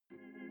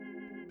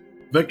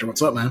Victor,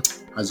 what's up, man?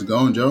 How's it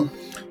going, Joe?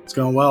 It's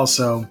going well.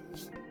 So,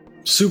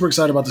 super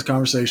excited about this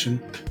conversation.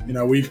 You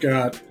know, we've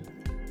got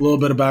a little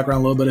bit of background,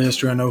 a little bit of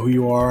history. I know who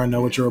you are. I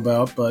know what you're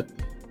about, but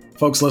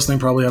folks listening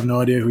probably have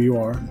no idea who you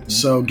are. Mm-hmm.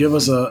 So, give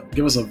us a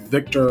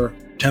Victor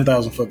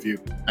 10,000 foot view.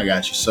 I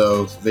got you.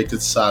 So, Victor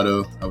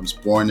Tsado. I was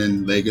born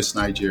in Lagos,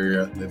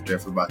 Nigeria. Lived there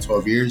for about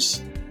 12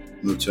 years.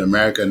 Moved to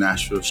America,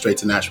 straight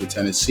to Nashville,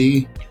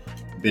 Tennessee.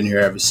 Been here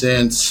ever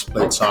since.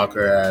 Played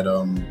soccer at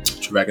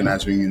Trevecca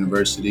Nazarene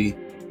University.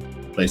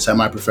 Played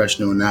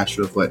semi-professional in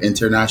Nashville for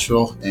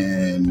international,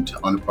 and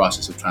on the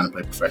process of trying to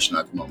play professional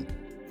at the moment.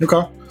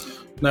 Okay.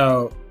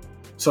 Now,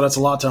 so that's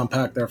a lot to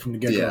unpack there from the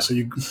get-go. Yeah. So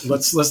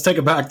let's take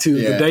it back to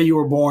the day you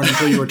were born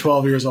until you were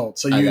 12 years old.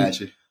 So I got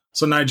you.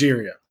 So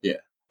Nigeria. Yeah.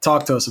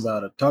 Talk to us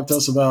about it. Talk to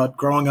us about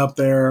growing up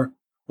there.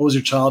 What was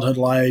your childhood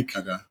like?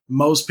 Okay.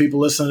 Most people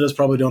listening to this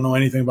probably don't know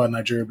anything about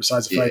Nigeria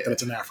besides the fact that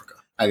it's in Africa.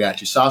 I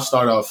got you. So I'll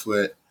start off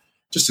with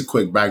just a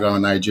quick background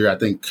on Nigeria. I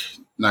think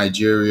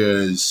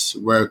Nigeria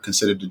we're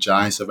considered the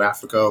giants of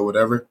Africa or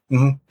whatever.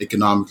 Mm-hmm.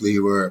 Economically,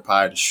 we're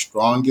probably the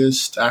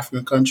strongest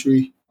African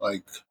country,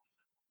 like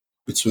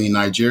between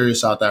Nigeria,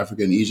 South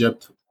Africa, and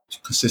Egypt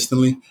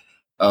consistently.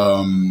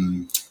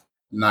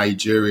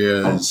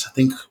 Nigeria I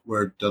think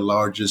we're the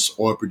largest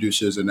oil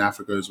producers in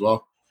Africa as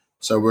well.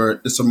 So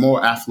it's a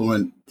more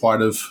affluent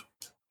part of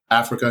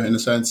Africa in a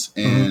sense.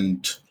 Mm-hmm.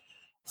 And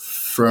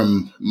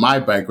from my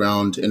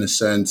background, in a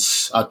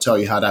sense, I'll tell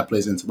you how that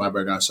plays into my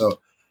background. So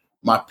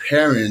my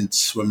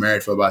parents were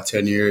married for about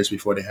 10 years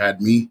before they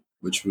had me,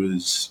 which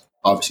was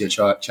obviously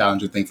a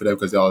challenging thing for them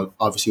because they all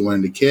obviously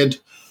wanted a kid.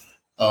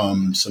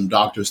 Some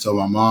doctors told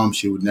my mom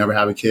she would never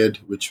have a kid,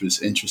 which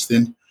was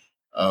interesting.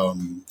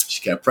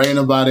 She kept praying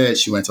about it.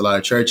 She went to a lot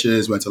of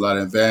churches, went to a lot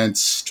of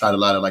events, tried a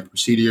lot of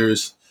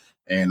procedures,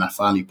 and I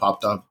finally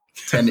popped up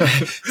 10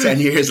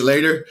 years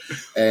later.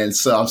 And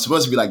so I'm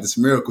supposed to be like this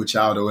miracle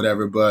child or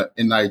whatever. But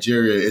in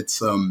Nigeria,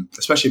 it's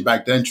especially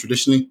back then,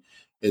 traditionally,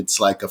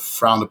 it's like a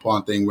frowned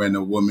upon thing when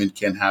a woman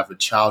can have a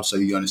child. So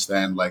you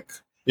understand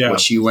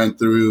what she went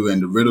through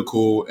and the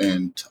ridicule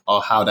and all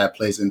how that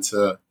plays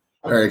into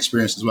her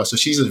experience as well. So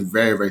she's a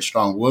very, very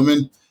strong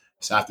woman.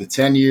 So after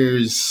 10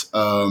 years,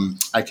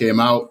 I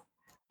came out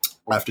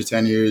after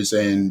 10 years,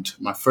 and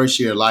my first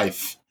year of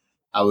life,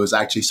 I was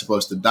actually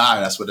supposed to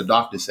die. That's what the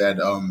doctor said.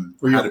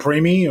 Were you a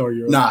preemie or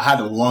No, I had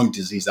a lung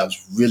disease that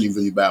was really,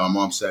 really bad. My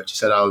mom said. She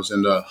said I was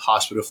in the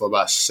hospital for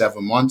about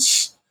 7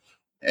 months.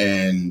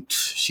 And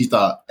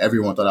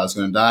everyone thought I was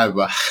going to die,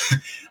 but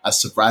I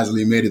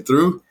surprisingly made it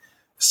through.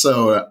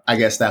 So I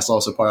guess that's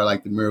also part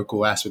of the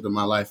miracle aspect of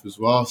my life as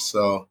well.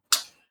 So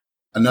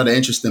another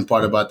interesting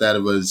part about that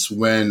was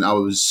when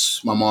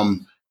my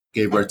mom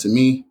gave birth to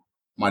me,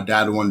 my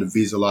dad won the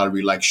Visa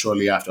lottery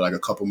shortly after, a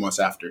couple months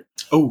after.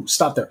 Oh,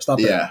 stop there.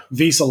 Yeah.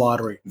 Visa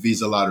lottery.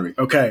 Visa lottery.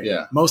 Okay.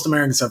 Yeah. Most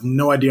Americans have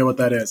no idea what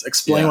that is.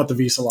 Explain what the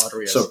Visa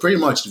lottery is. So pretty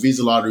much the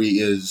Visa lottery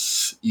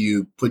is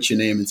you put your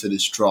name into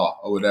this draw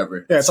or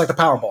whatever. Yeah, it's like the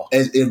Powerball.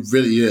 It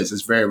really is.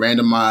 It's very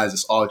randomized.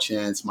 It's all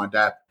chance. My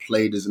dad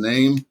played his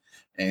name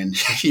and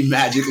he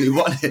magically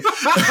won it.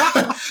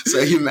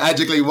 So he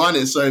magically won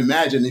it. So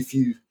imagine if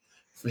you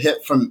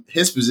from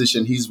his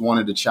position, he's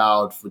wanted a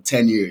child for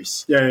 10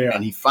 years. Yeah.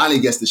 And he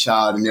finally gets the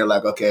child and they're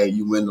like, okay,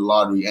 you win the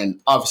lottery. And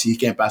obviously he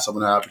can't pass up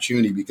on that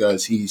opportunity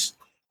because he's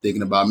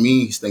thinking about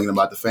me. He's thinking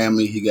about the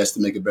family. He gets to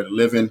make a better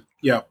living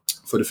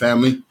for the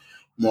family,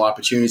 more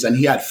opportunities. And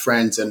he had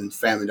friends and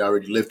family that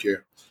already lived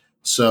here.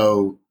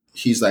 So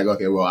he's like,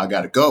 okay, well, I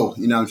got to go.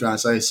 You know what I'm trying to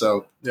say?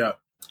 So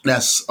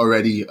that's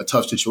already a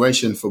tough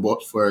situation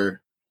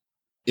for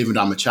even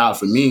though I'm a child,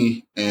 for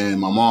me and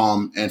my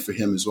mom and for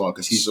him as well,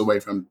 because he's away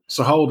from.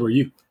 So how old were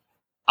you?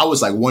 I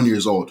was 1 year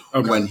old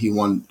when he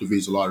won the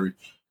Visa lottery.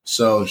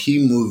 So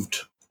he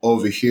moved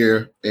over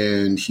here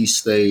and he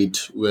stayed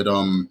with,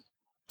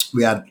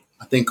 we had,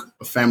 I think,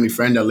 a family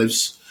friend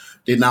that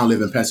they now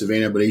live in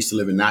Pennsylvania, but they used to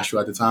live in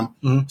Nashville at the time.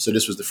 Mm-hmm. So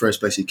this was the first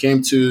place he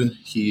came to.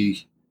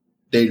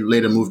 They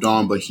later moved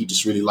on, but he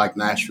just really liked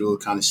Nashville,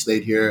 kind of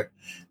stayed here.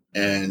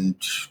 And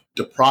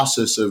the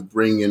process of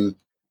bringing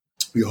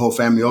your whole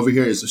family over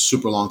here is a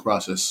super long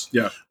process.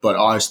 Yeah. But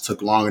ours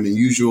took longer than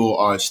usual.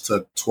 Ours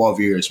took 12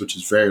 years, which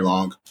is very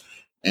long.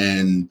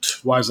 And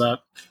why is that?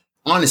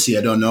 Honestly,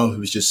 I don't know. It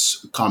was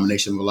just a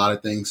combination of a lot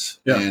of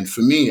things. Yeah. And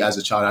for me as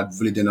a child, I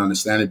really didn't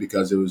understand it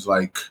because it was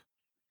why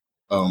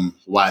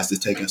is this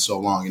taking so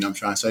long? You know what I'm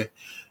trying to say?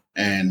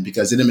 And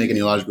because it didn't make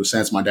any logical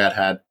sense. My dad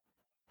had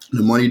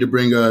the money to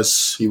bring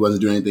us. He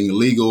wasn't doing anything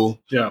illegal.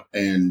 Yeah.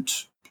 And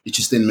it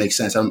just didn't make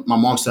sense. My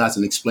mom still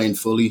hasn't explained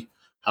fully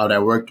how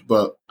that worked.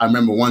 But I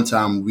remember one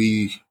time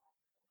we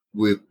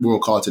were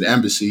called to the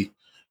embassy,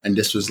 and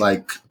this was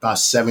about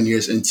 7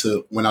 years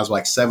into when I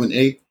was 7,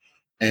 8.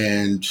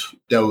 And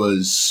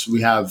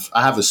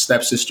I have a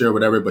stepsister or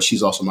whatever, but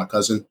she's also my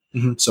cousin.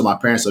 Mm-hmm. So my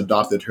parents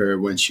adopted her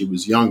when she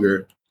was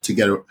younger to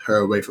get her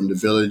away from the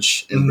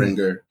village and bring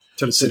her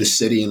to the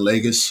city in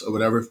Lagos or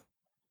whatever.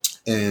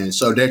 And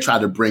so they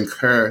tried to bring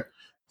her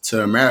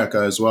to America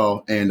as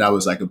well. And that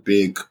was a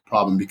big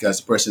problem because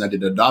the person that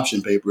did the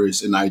adoption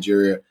papers in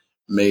Nigeria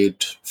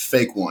made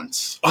fake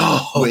ones,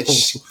 Oh,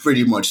 which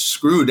pretty much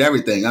screwed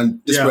everything.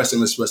 And this Yeah. person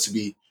was supposed to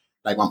be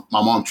like, my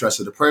mom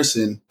trusted the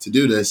person to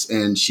do this,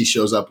 and she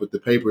shows up with the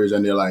papers,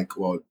 and they're like,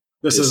 well,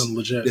 this isn't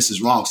legit. this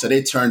is wrong. So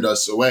they turned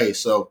us away.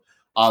 So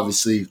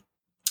obviously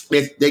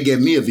they gave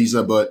me a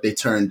visa, but they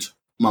turned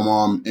my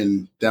mom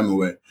and them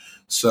away.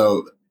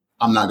 So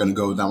I'm not going to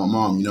go without my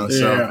mom, you know?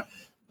 Yeah.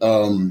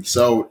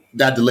 So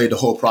that delayed the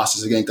whole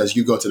process again, because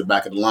you go to the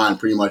back of the line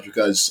pretty much,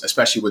 because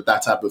especially with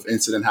that type of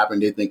incident happening,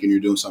 they're thinking you're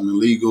doing something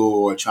illegal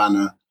or trying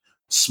to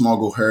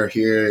smuggle her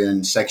here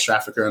and sex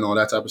traffic her and all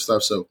that type of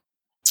stuff. So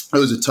it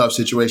was a tough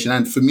situation.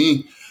 And for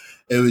me,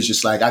 it was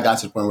just like, I got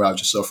to the point where I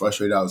was just so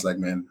frustrated. I was like,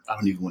 man, I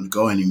don't even want to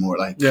go anymore.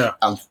 Like, Yeah.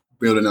 I'm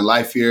building a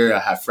life here. I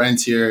have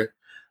friends here.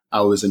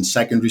 I was in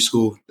secondary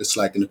school. It's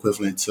like an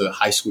equivalent to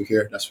high school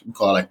here. That's what we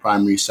call it, like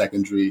primary,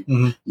 secondary,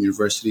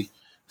 university.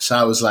 So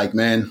I was like,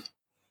 man,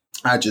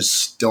 I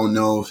just don't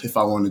know if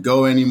I want to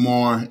go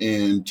anymore.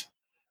 And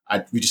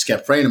we just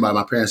kept praying about it.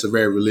 My parents are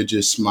very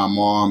religious. My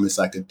mom is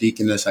like a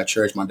deaconess at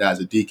church. My dad's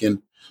a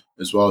deacon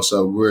as well.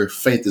 So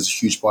faith is a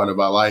huge part of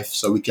our life.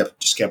 So we kept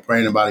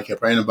praying about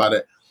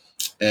it.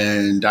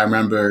 And I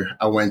remember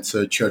I went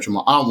to church with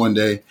my aunt one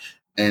day,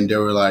 and they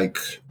were like,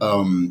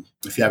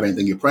 if you have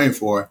anything you're praying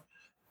for,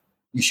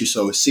 you should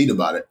sow a seed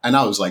about it. And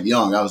I was like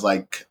young. I was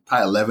like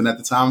probably 11 at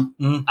the time.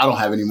 I don't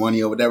have any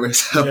money or whatever.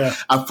 So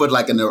I put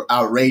like an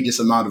outrageous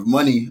amount of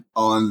money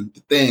on the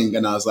thing.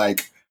 And I was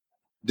like,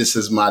 this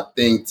is my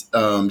thing.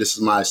 This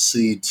is my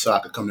seed so I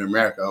could come to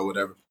America or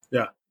whatever.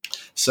 Yeah.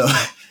 So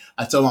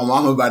I told my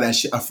mom about that.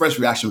 Her first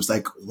reaction was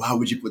like, why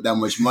would you put that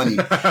much money?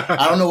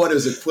 I don't know what it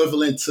was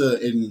equivalent to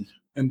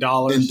in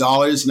dollars. In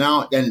dollars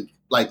now. And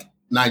like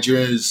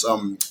Nigeria's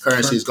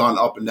currency has gone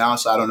up and down.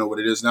 So I don't know what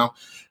it is now.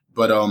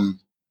 But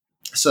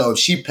so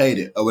she paid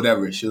it or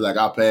whatever. She was like,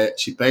 I'll pay it.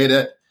 She paid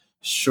it.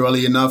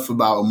 Surely enough,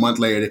 about a month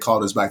later, they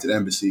called us back to the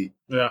embassy.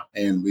 Yeah.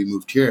 And we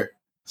moved here.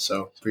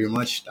 So pretty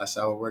much that's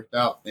how it worked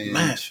out. And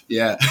Man.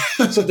 Yeah.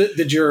 So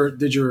did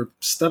your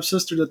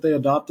stepsister that they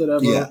adopted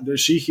ever? Yeah. Is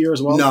she here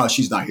as well? No,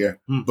 she's not here.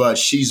 But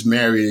she's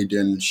married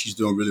and she's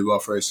doing really well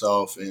for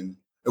herself. And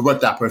it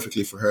worked out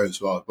perfectly for her as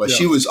well. But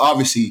she was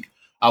obviously,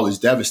 I was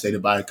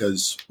devastated by it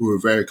because we were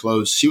very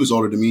close. She was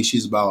older than me.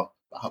 She's about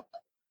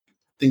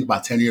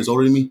 10 years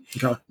older than me.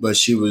 Okay. But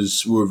we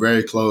were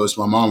very close.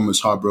 My mom was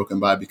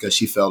heartbroken by it because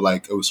she felt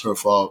like it was her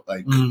fault,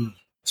 like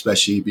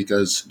especially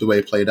because the way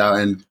it played out.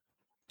 And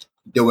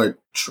they were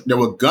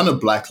gonna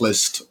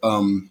blacklist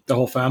the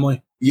whole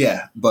family.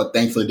 Yeah, but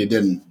thankfully they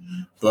didn't.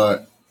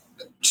 But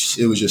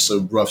it was just a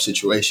rough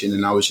situation,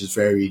 and I was just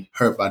very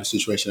hurt by the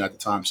situation at the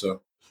time.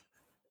 So,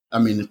 I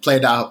mean, it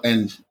played out,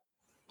 and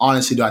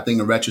honestly, though, I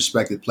think in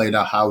retrospect, it played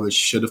out how it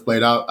should have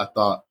played out. I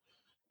thought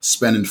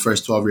spending the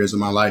first 12 years of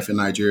my life in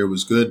Nigeria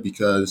was good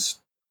because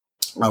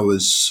I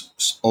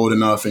was old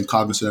enough and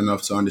cognizant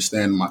enough to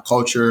understand my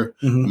culture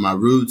and my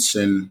roots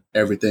and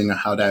everything,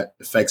 how that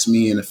affects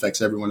me and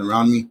affects everyone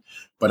around me.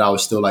 But I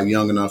was still like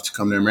young enough to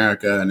come to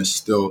America and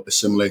still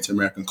assimilate to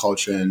American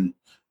culture and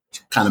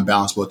kind of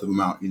balance both of them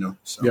out, you know?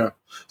 So. Yeah.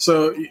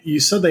 So you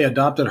said they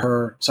adopted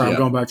her. Sorry, I'm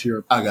going back to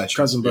your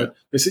cousin, but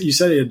you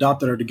said they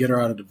adopted her to get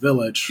her out of the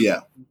village.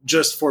 Yeah.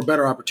 Just for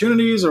better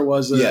opportunities, or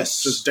was it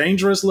just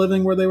dangerous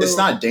living where they were? It's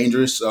not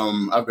dangerous.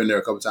 I've been there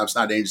a couple of times. It's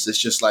not dangerous. It's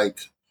just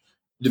like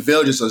the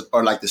villages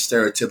are like the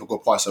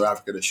stereotypical parts of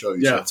Africa to show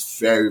you. Yeah. So it's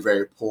very,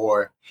 very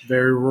poor.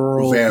 Very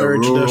rural, very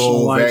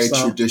traditional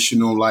lifestyle.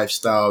 Traditional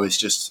lifestyle. It's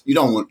just you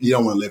don't want to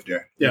live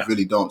there. Yeah. You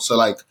really don't. So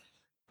like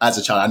as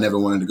a child, I never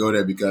wanted to go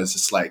there because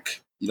it's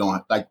like you don't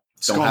have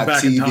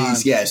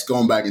TVs. Yeah, it's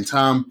going back in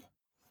time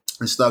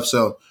and stuff.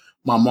 So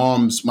my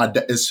mom's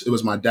it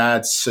was my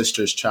dad's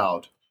sister's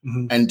child,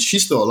 and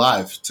she's still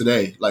alive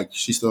today. Like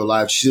she's still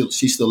alive. She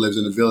still lives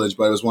in the village.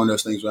 But it was one of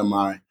those things where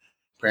my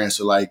parents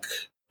were like,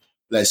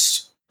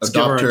 let's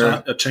adopt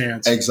her a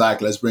chance.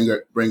 Exactly. Let's bring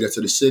her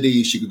to the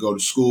city. She could go to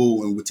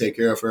school and we'll take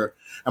care of her.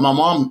 And my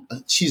mom,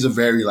 she's a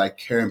very like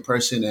caring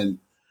person. And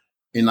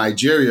in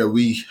Nigeria,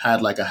 we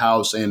had like a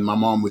house and my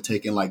mom would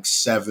take in like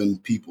 7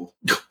 people.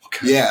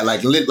 Okay. Yeah.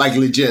 Like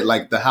legit,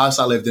 like the house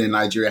I lived in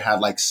Nigeria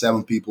had like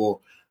 7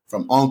 people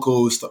from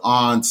uncles to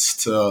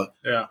aunts to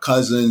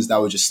cousins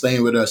that were just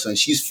staying with us. And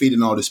she's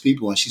feeding all these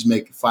people and she's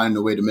finding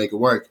a way to make it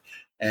work.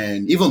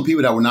 And even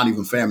people that were not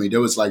even family,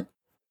 there was like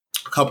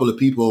a couple of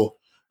people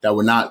that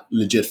were not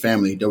legit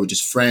family. They were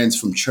just friends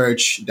from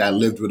church that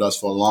lived with us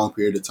for a long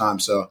period of time.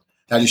 So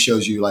that just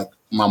shows you like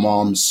my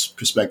mom's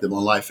perspective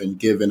on life and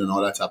giving and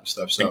all that type of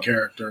stuff. So and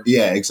character.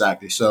 Yeah,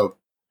 exactly. So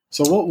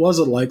what was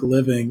it like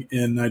living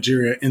in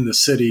Nigeria in the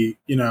city?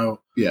 You know,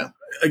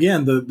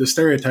 again, the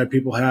stereotype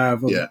people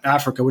have of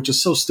Africa, which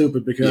is so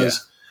stupid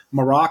because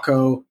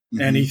Morocco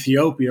and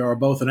Ethiopia are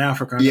both in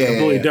Africa and they're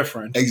completely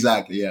different.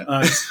 Exactly. Yeah.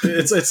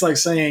 It's like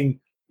saying,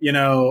 you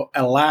know,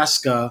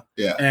 Alaska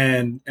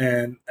and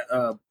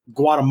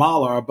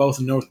Guatemala are both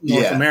in North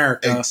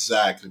America.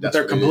 Exactly. But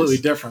they're completely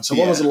different. So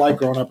what was it like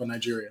growing up in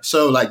Nigeria?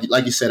 So like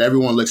you said,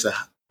 everyone looks at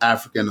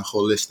Africa in a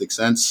holistic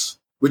sense,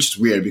 which is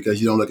weird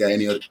because you don't look at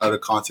any other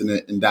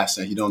continent in that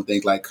sense. You don't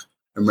think like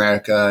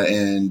America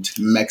and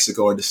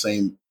Mexico are the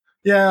same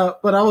Yeah,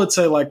 but I would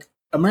say like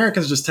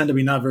Americans just tend to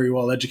be not very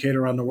well educated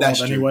around the world That's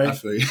true. anyway. I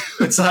feel you.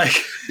 It's like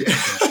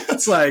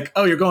it's like,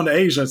 oh, you're going to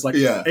Asia. It's like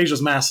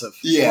Asia's massive.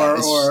 Yeah,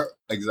 or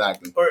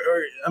exactly. Or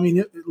I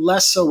mean,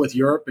 less so with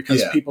Europe because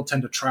Yeah. people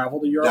tend to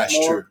travel to Europe That's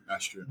more. true.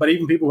 That's true. But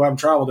even people who haven't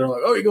traveled, they're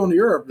like, oh, you're going to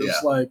Europe. It's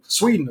Yeah. like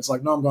Sweden. It's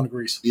like, no, I'm going to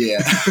Greece.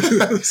 Yeah,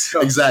 So-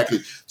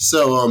 exactly.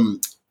 So,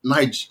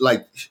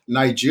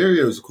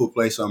 Nigeria is a cool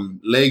place.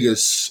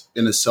 Lagos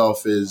in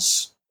itself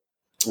is,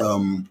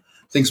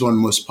 I think it's one of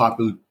the most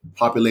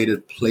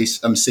populated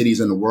cities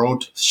in the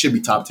world. Should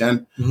be top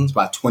 10. Mhm. It's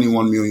about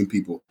 21 million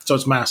people. So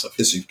it's massive.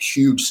 It's a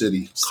huge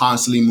city,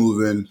 constantly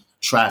moving.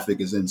 Traffic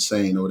is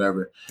insane or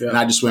whatever. Yeah. And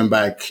I just went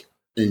back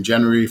in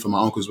January for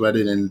my uncle's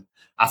wedding, and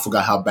I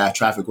forgot how bad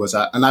traffic was.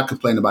 I'm not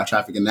complaining about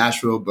traffic in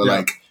Nashville, but Yeah.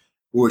 like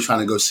we were trying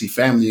to go see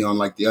family on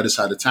like the other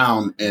side of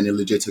town, and it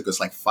legit took us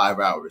like 5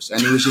 hours.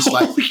 And it was just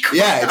like, Holy crap.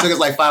 yeah, it took us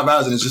like 5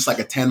 hours, and it's just like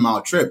a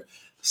 10-mile trip.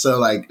 So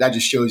like that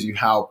just shows you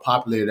how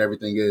populated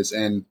everything is.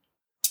 And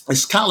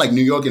it's kind of like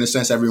New York in a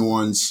sense.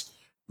 Everyone's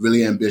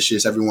really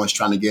ambitious. Everyone's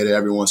trying to get it.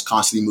 Everyone's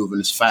constantly moving.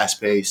 It's fast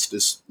paced.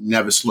 This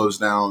never slows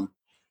down.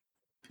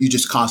 You're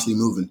just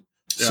constantly moving.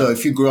 Yeah. So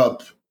if you grew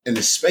up in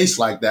a space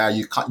like that,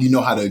 you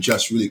know how to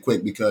adjust really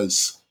quick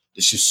because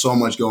there's just so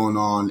much going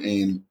on.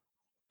 And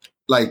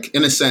like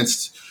in a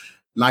sense,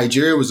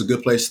 Nigeria was a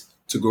good place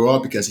to grow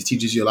up because it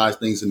teaches you a lot of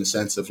things in the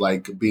sense of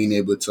like being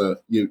able to,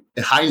 it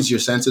heightens your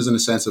senses in the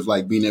sense of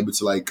like being able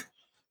to like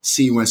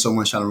see when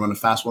someone's trying to run a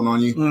fast one on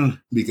you,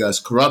 because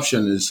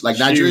corruption is like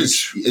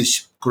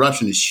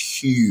corruption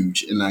is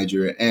huge in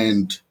Nigeria.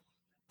 And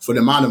for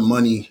the amount of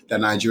money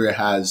that Nigeria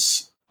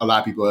has, a lot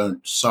of people are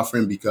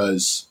suffering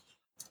because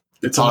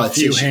It's on a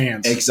few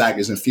hands.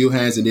 Exactly. It's in a few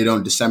hands and they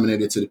don't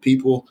disseminate it to the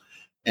people.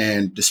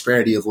 And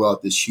disparity of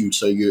wealth is huge.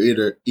 So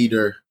you're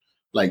either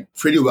like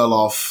pretty well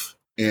off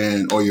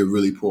or you're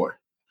really poor.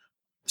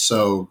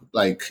 So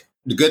like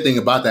the good thing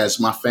about that is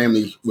my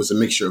family was a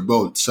mixture of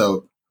both.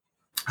 So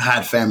I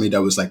had family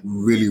that was like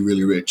really,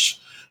 really rich.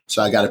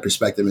 So I got a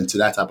perspective into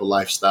that type of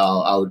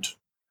lifestyle.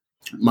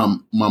 My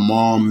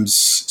mom's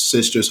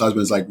sister's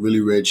husband's like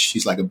really rich.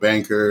 He's like a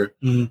banker,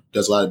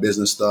 does a lot of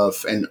business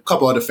stuff. And a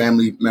couple other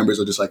family members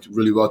are just like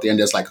really wealthy. And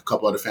there's like a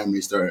couple other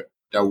families that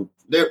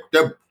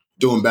they're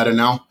doing better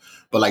now.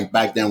 But like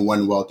back then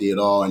weren't wealthy at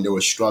all and they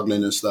were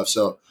struggling and stuff.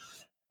 So,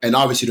 and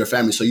obviously their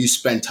family. So you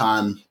spend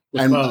time.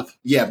 With And both.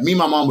 yeah,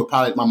 my mom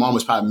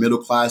was probably middle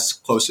class,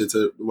 closer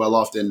to well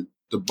off than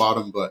the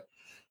bottom, but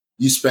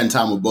you spend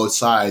time with both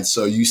sides.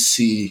 So you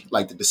see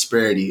like the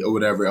disparity or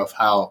whatever of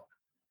how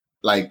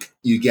like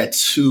you get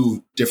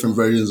two different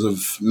versions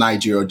of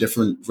Nigeria or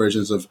different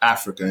versions of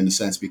Africa in a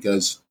sense,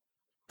 because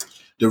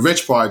the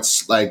rich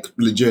parts, like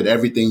legit,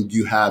 everything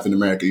you have in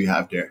America, you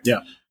have there. Yeah.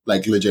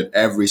 Like legit,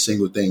 every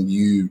single thing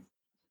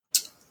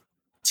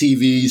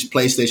TVs,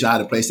 PlayStation. I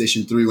had a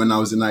PlayStation 3 when I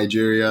was in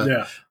Nigeria.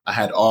 Yeah. I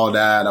had all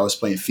that. I was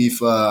playing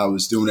FIFA. I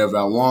was doing whatever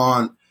I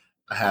want.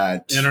 I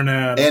had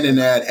Internet.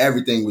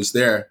 everything was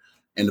there.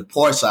 And the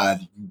poor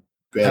side, you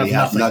barely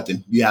have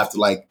nothing. You have to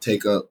like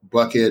take a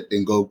bucket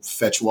and go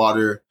fetch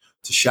water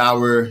to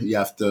shower. You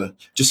have to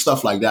just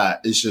stuff like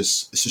that. It's a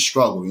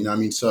struggle. You know what I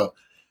mean? So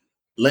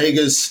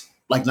Lagos,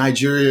 like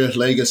Nigeria,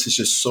 Lagos is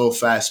just so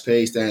fast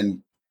paced.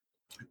 And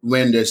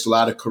when there's a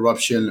lot of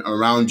corruption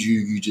around you,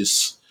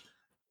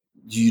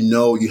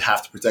 you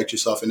have to protect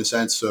yourself in a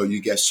sense. So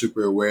you get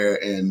super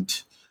aware and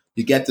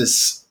you get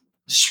this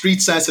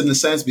street sense in a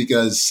sense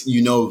because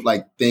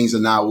like things are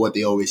not what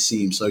they always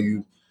seem. So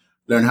you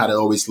learn how to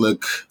always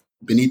look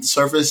beneath the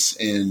surface.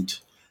 And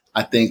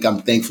I think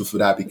I'm thankful for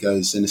that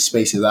because in the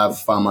spaces I've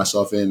found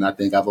myself in, I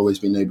think I've always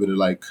been able to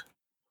like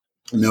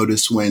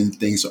notice when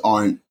things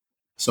aren't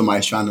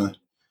somebody's trying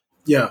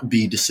to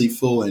be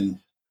deceitful. And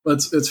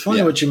It's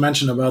funny what you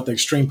mentioned about the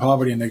extreme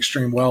poverty and the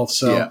extreme wealth.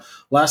 So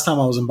last time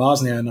I was in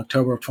Bosnia in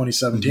October of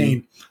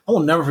 2017, I will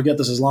never forget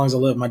this as long as I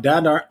live. My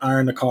dad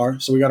ironed a car,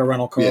 so we got a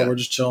rental car. Yeah. We're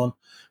just chilling.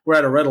 We're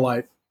at a red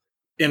light.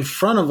 In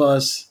front of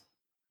us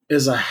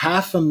is a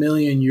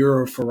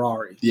 €500,000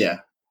 Ferrari. Yeah,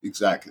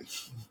 exactly.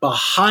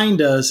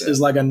 Behind us is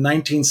like a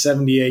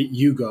 1978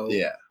 Yugo.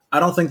 Yeah. I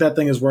don't think that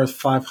thing is worth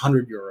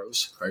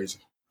 €500. Crazy.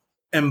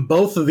 And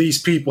both of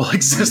these people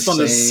exist on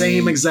the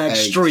same exact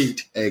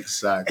street.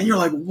 Exactly. And you're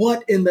like,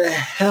 what in the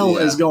hell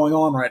is going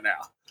on right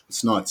now?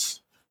 It's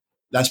nuts.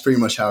 That's pretty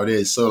much how it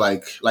is. So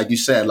like you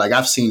said, like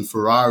I've seen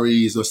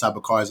Ferraris, those type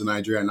of cars in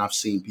Nigeria, and I've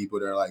seen people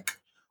that are like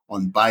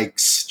on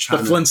bikes. The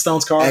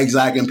Flintstones car?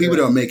 Exactly. And people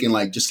that are making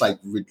like, just like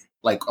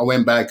I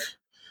went back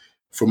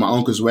for my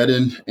uncle's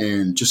wedding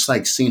and just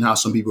like seeing how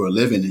some people are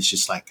living, it's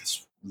just like,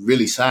 it's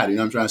really sad. You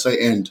know what I'm trying to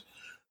say? And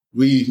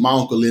my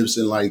uncle lives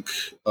in like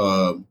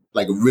a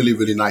really,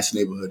 really nice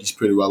neighborhood. He's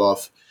pretty well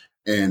off.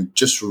 And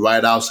just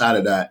right outside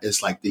of that,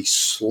 it's like these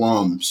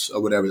slums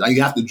or whatever. Like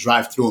you have to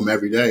drive through them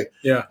every day.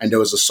 Yeah. And there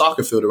was a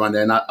soccer field around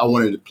there. And I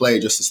wanted to play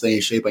just to stay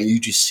in shape. And you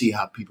just see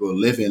how people are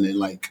living. And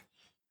like,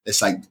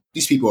 it's like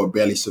these people are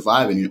barely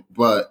surviving.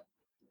 But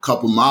a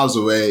couple miles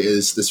away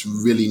is this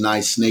really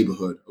nice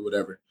neighborhood or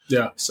whatever.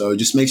 Yeah. So it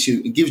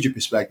gives you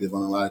perspective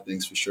on a lot of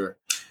things for sure.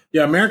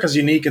 Yeah, America's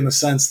unique in the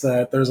sense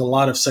that there's a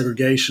lot of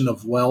segregation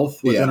of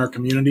wealth within our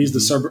communities, the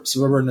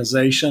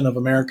suburbanization of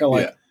America.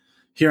 Like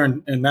here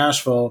in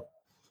Nashville,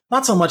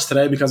 not so much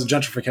today because of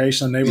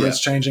gentrification and neighborhoods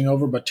changing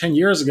over, but 10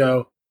 years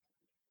ago,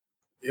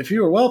 if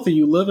you were wealthy,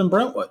 you live in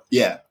Brentwood.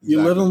 Yeah.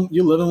 Exactly.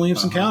 You live in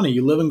Williamson County.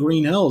 You live in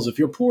Green Hills. If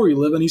you're poor, you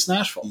live in East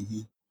Nashville.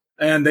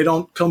 And they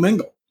don't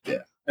commingle.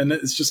 Yeah. And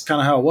it's just kind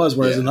of how it was.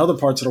 Whereas in other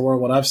parts of the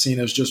world, what I've seen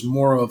is just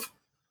more of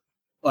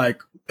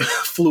like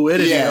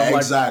fluidity. Yeah, of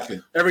like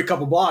exactly. Every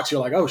couple blocks,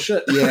 you're like, oh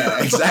shit.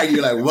 Yeah, exactly.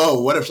 You're like,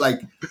 whoa, what if like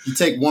you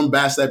take one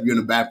bad step, you're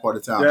in a bad part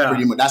of town. Yeah.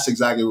 Pretty much, that's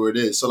exactly where it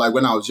is. So like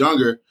when I was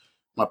younger,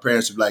 my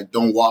parents would be like,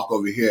 don't walk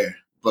over here.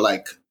 But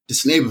like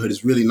this neighborhood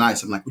is really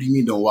nice. I'm like, what do you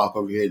mean don't walk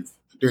over here?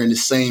 They're in the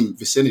same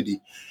vicinity.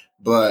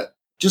 But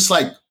just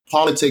like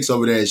politics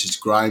over there is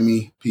just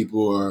grimy.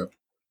 People are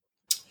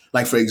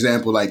like, for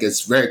example, like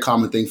it's a very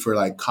common thing for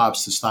like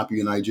cops to stop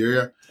you in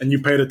Nigeria. And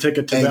you paid a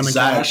ticket to them in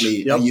cash.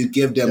 Exactly. And you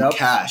give them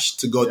cash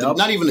to go through.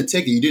 Not even a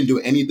ticket. You didn't do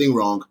anything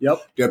wrong. There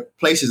are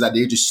places that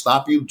they just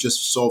stop you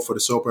just for the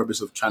sole purpose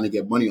of trying to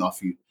get money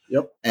off you.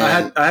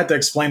 And I had to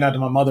explain that to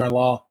my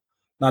mother-in-law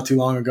not too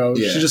long ago.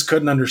 She just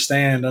couldn't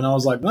understand. And I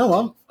was like,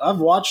 no, I've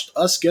watched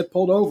us get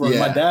pulled over and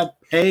my dad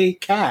pay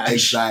cash.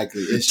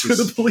 Exactly. It's to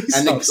just, the police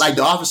and officer. like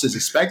the officer's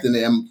expecting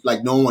it, and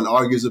like no one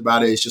argues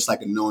about it. It's just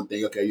like a known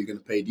thing. Okay, you're gonna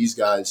pay these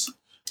guys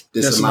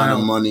this amount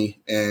of money,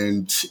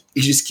 and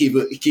you just keep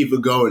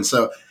it going.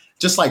 So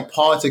just like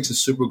politics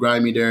is super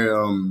grimy there.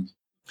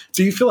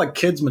 Do you feel like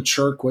kids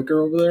mature quicker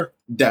over there?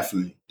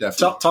 Definitely.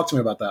 Talk to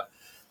me about that.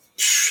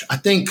 I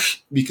think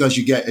because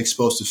you get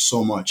exposed to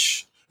so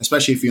much,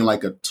 especially if you're in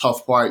like a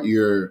tough part,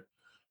 you're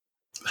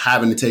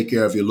having to take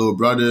care of your little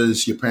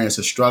brothers. Your parents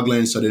are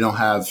struggling, so they don't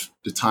have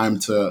the time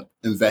to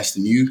invest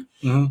in you.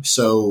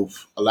 So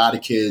a lot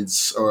of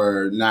kids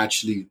are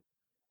naturally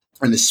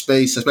in the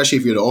space, especially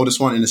if you're the oldest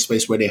one, in the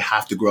space where they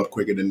have to grow up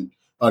quicker than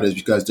others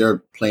because they're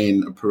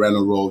playing a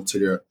parental role to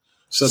their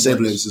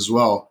siblings as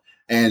well.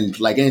 And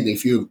like anything,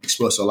 if you're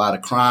exposed to a lot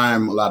of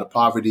crime, a lot of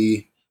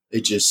poverty,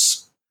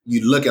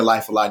 you look at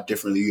life a lot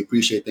differently. You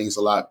appreciate things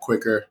a lot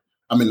quicker.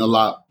 I mean, a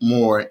lot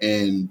more.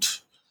 And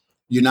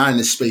you're not in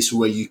a space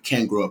where you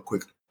can't grow up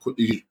quick.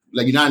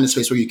 Like you're not in a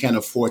space where you can't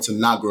afford to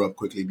not grow up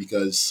quickly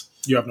because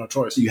you have no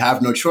choice. You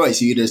have no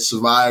choice. You either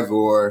survive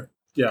or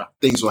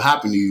things will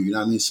happen to you. You know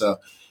what I mean? So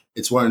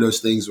it's one of those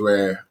things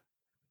where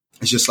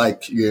it's just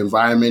like your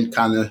environment,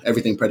 kind of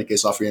everything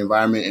predicates off your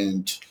environment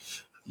and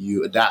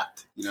you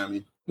adapt. You know what I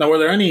mean? Now, were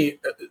there any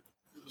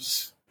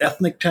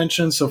ethnic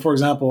tensions? So, for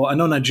example, I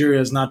know Nigeria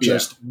is not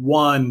just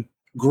one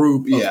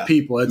group of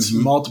people. It's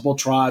multiple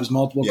tribes,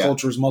 multiple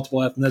cultures, multiple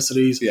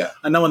ethnicities.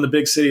 I know in the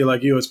big city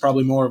like you, it's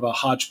probably more of a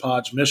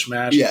hodgepodge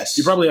mishmash.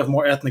 You probably have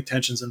more ethnic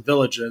tensions in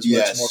villages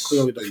where it's more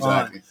clearly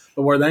defined. Exactly.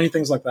 But were there any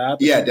things like that?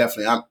 Yeah,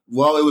 definitely.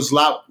 Well, it was a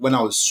lot when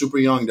I was super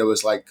young. There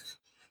was like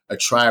a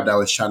tribe that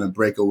was trying to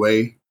break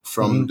away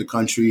from the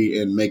country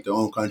and make their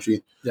own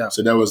country.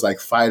 So there was like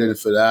fighting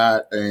for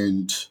that.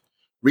 And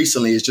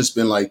recently it's just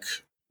been like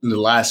in the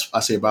last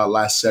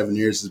 7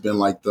 years, it's been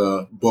like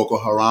the Boko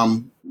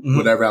Haram,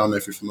 whatever. I don't know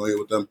if you're familiar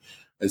with them.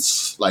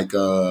 It's like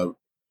a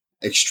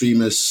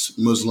extremist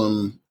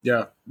Muslim.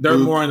 Yeah. They're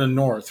more in the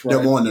north, right?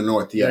 They're more in the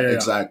north. Yeah,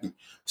 exactly.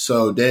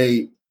 So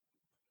they're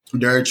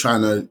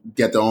trying to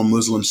get their own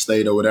Muslim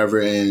state or whatever.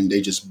 And they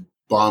just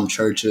bomb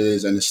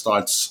churches and it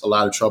starts a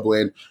lot of trouble.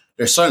 And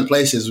there's certain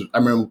places, I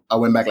remember I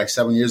went back like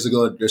 7 years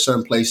ago. There's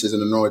certain places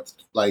in the north,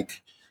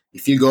 like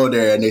if you go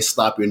there and they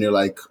stop you and they're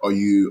like, are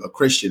you a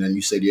Christian? And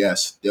you said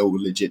yes, they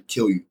will legit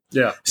kill you.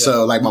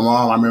 So like my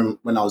mom, I remember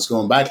when I was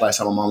going back last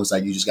time, my mom was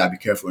like, you just got to be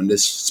careful in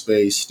this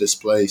space, this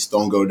place.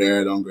 Don't go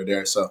there. Don't go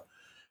there. So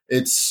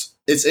it's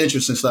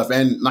interesting stuff.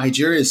 And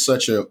Nigeria is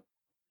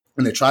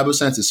in the tribal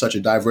sense, it's such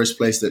a diverse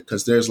place that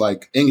because there's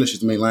like English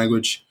is the main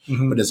language,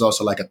 but there's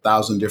also like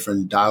 1,000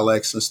 different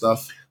dialects and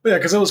stuff. Yeah,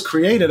 because it was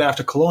created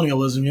after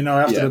colonialism,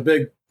 after the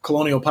big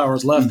colonial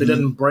powers left, they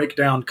didn't break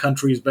down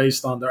countries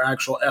based on their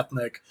actual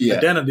ethnic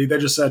identity. They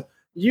just said,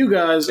 you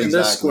guys in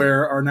this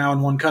square are now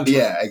in one country.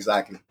 Yeah,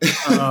 exactly.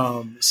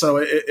 So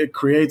it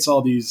creates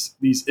all these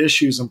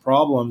issues and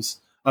problems.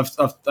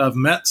 I've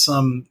met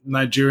some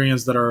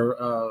Nigerians that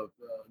are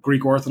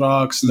Greek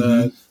Orthodox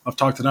that I've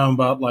talked to them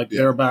about like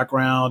their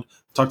background.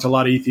 Talked to a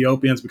lot of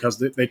Ethiopians because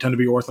they tend to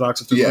be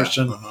Orthodox if they're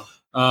Christian.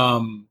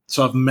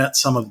 So I've met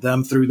some of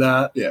them through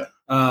that.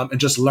 And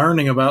just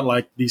learning about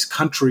like these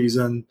countries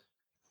and,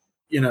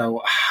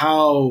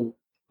 how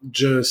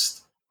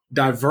just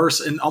diverse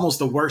in almost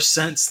the worst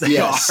sense they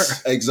are.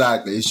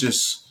 Exactly.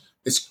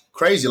 It's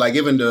crazy. Like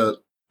even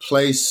the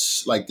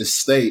place, like the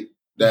state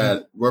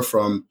that we're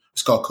from,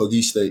 it's called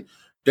Kogi State.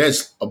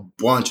 There's a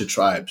bunch of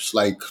tribes,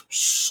 like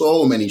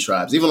so many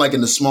tribes. Even like in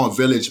the small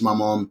village my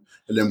mom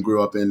and them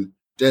grew up in,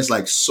 there's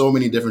like so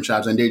many different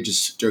tribes and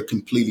they're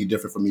completely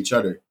different from each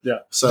other.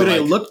 So do they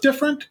look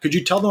different? Could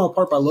you tell them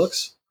apart by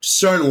looks?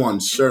 Certain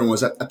ones.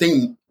 I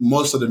think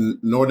most of the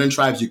northern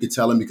tribes you could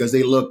tell them because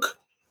they look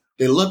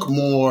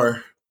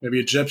more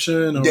maybe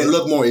Egyptian. They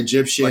look more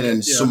Egyptian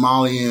and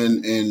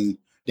Somalian, and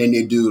then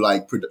they do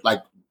like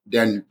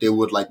than they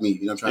would like me.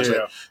 You know what I'm trying to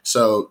Yeah. say?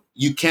 So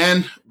you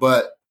can,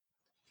 but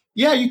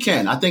yeah, you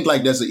can. I think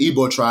like there's an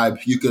Igbo tribe.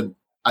 You could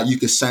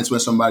sense when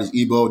somebody's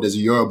Igbo. There's a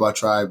Yoruba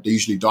tribe. They're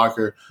usually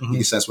darker. You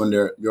can sense when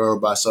they're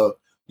Yoruba. So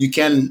you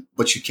can,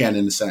 but you can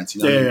in a sense.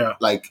 You know what I mean? Yeah.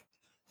 Like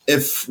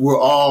if we're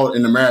all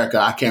in America,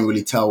 I can't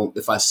really tell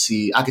if I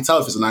can tell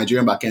if it's a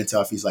Nigerian, but I can't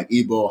tell if he's like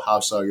Igbo,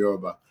 Hausa, or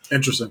Yoruba.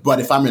 Interesting. But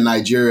if I'm in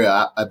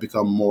Nigeria, I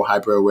become more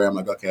hyper aware. I'm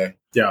like, okay,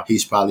 Yeah.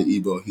 he's probably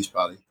Igbo. He's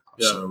probably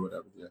Hausa or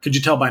whatever. Yeah. Could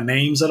you tell by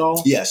names at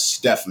all? Yes,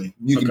 definitely.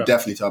 You can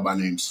definitely tell by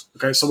names.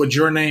 Okay, so would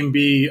your name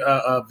be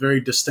a very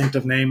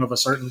distinctive name of a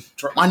certain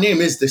tribe? My name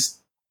is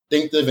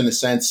distinctive in the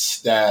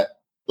sense that,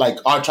 like,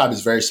 our tribe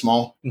is very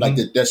small. Like,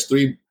 there's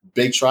 3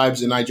 big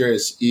tribes in Nigeria.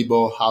 It's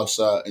Igbo,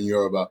 Hausa, and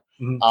Yoruba.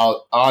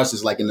 Ours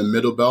is, like, in the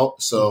middle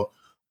belt. So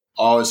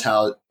ours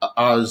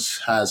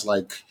has,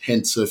 like,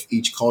 hints of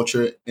each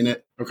culture in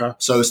it. Okay.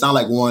 So it's not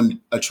like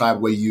a tribe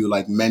where you,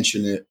 like,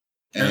 mention it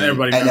and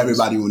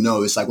everybody will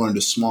know. It's like one of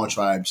the small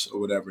tribes or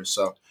whatever.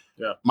 So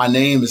my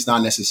name is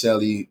not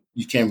necessarily,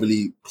 you can't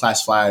really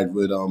classify it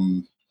with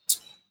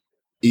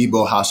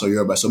Igbo, Hausa, or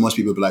Yoruba. So most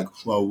people be like,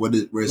 well,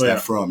 where's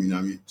that from? You know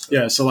what I mean?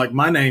 So, so like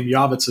my name,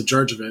 Jovica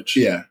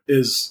Đurđević,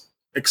 is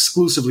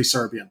exclusively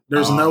Serbian.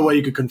 There's no way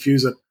you could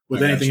confuse it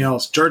with anything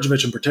else.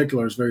 Đurđević in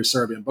particular is very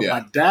Serbian. But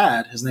my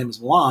dad, his name is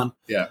Milan.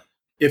 Yeah.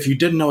 If you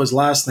didn't know his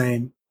last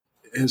name,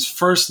 his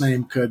first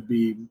name could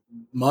be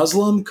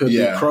Muslim, could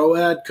be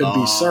Croat, could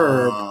be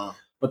Serb,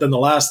 but then the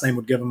last name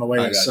would give him away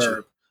as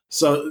Serb.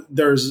 So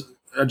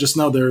I just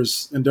know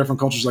there's in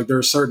different cultures, like there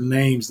are certain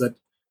names that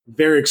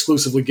very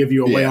exclusively give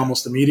you away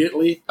almost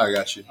immediately. I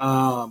got you.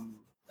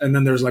 And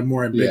then there's like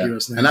more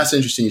ambiguous names. And that's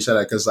interesting you said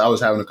that because I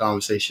was having a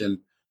conversation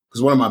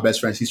because one of my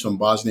best friends, he's from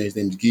Bosnia. His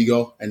name is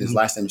Gigo, and his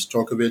last name is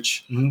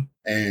Torkovic.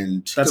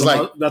 And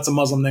that's a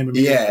Muslim name.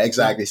 Yeah,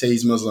 exactly. Say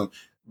he's Muslim,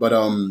 but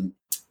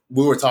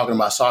we were talking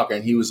about soccer,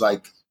 and he was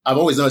like, I've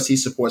always noticed he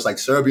supports like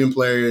Serbian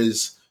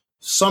players,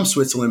 some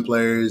Switzerland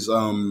players,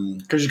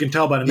 because you can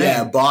tell by the name.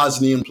 Yeah,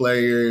 Bosnian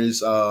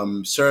players,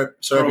 Croatian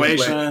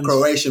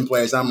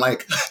players. I'm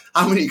like,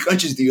 how many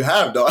countries do you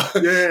have, dog?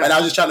 Yeah. And I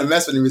was just trying to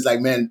mess with him. He's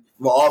like, man,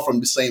 we're all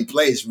from the same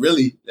place,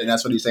 really. And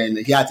that's what he's saying.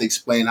 He had to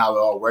explain how it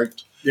all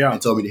worked. Yeah.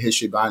 And told me the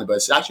history behind it, but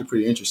it's actually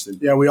pretty interesting.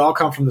 Yeah, we all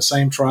come from the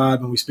same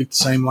tribe and we speak the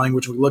same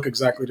language. We look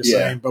exactly the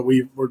same, but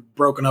we're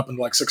broken up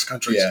into like 6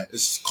 countries. Yeah,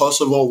 is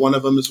Kosovo one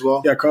of them as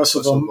well? Yeah,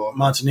 Kosovo.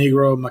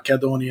 Montenegro,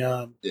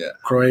 Macedonia,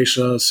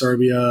 Croatia,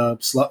 Serbia,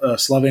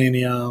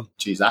 Slovenia.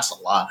 Jeez, that's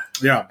a lot.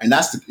 Yeah. And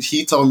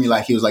he told me,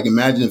 like, he was like,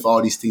 imagine if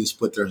all these teams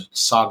put their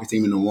soccer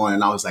team into one.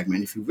 And I was like,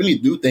 man, if you really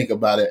do think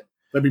about it,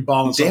 they'd be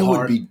balling so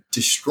hard. They would be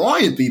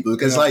destroying people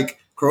because,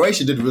 like,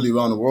 Croatia did really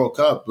well in the World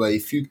Cup, but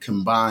if you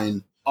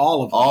combine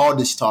all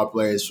these top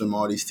players from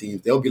all these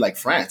teams, they'll be like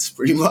France,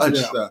 pretty much.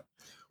 Yeah. So.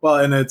 Well,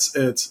 and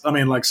it's. I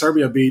mean, like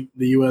Serbia beat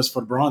the U.S. for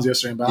the bronze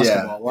yesterday in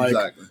basketball. Yeah, like,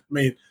 exactly. I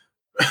mean,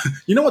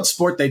 you know what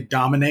sport they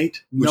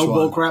dominate? Which no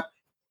one?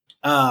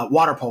 bullcrap.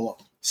 Water polo.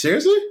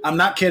 Seriously? I'm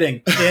not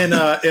kidding. In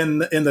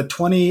the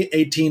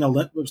 2018 it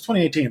was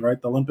 2018,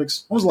 right? The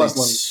Olympics. When was the last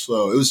Olympics?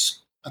 So it was.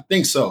 I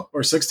think so.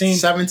 Or 16,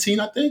 17.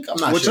 I think. I'm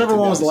not. Whichever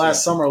one was the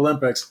last Summer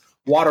Olympics.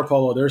 Water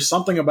polo. There's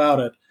something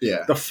about it.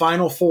 Yeah. The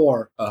final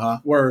 4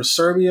 were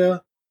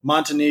Serbia,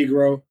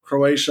 Montenegro,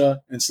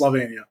 Croatia, and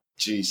Slovenia.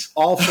 Jeez.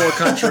 All 4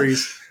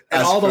 countries.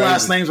 And all the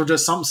last names were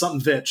just something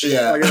Vich.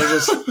 Yeah. Like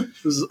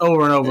it was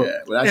over and over. Yeah.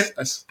 Well,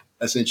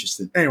 that's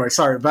interesting. Anyway,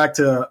 sorry. Back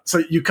to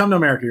so you come to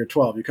America. You're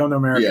 12. You come to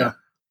America.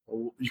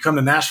 Yeah. You come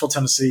to Nashville,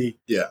 Tennessee.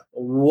 Yeah.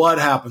 What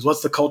happens?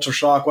 What's the culture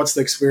shock? What's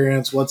the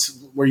experience?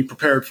 Were you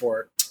prepared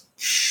for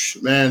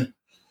it? Man.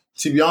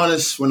 To be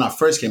honest, when I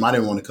first came, I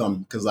didn't want to come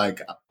because, like,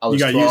 I was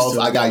 12.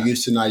 I got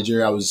used to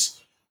Nigeria. I was,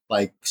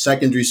 like,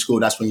 secondary school.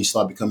 That's when you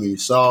start becoming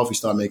yourself. You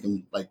start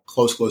making, like,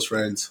 close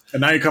friends.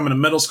 And now you're coming to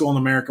middle school in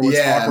America.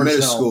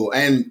 Middle school.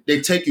 And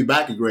they take you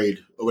back a grade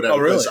or whatever. Oh,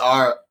 really?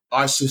 Because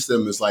our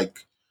system is,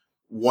 like,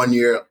 1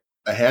 year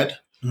ahead.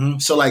 Mm-hmm.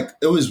 So, like,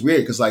 it was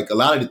weird because, like, a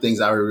lot of the things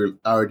I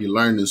already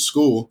learned in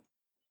school,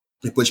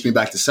 they pushed me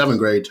back to 7th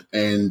grade.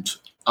 And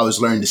I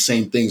was learning the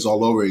same things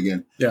all over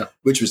again. Yeah.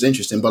 Which was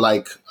interesting. But,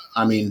 like,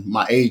 I mean,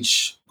 my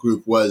age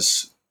group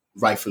was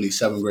rightfully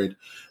 7th grade.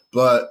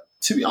 But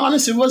to be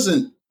honest, it was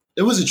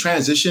a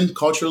transition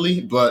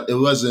culturally, but it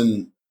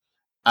wasn't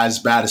as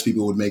bad as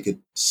people would make it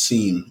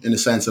seem in the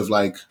sense of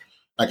like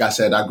I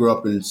said, I grew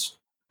up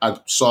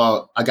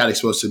I got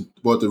exposed to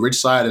both the rich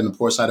side and the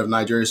poor side of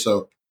Nigeria.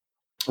 So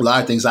a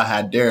lot of things I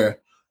had there,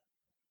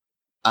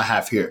 I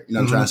have here. You know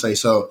what I'm trying to say?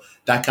 So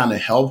that kind of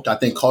helped. I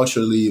think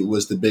culturally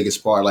was the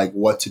biggest part, like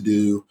what to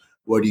do,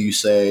 what do you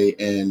say,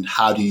 and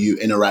how do you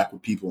interact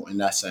with people in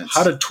that sense?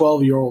 How did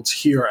 12-year-olds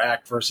here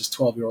act versus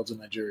 12-year-olds in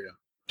Nigeria?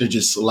 They're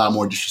just a lot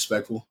more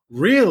disrespectful.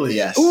 Really?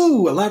 Yes.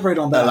 Ooh, elaborate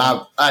on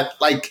that.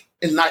 Like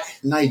in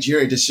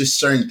Nigeria, there's just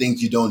certain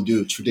things you don't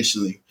do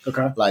traditionally.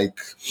 Okay. Like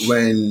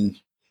when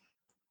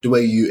the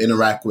way you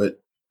interact with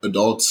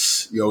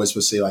adults, you always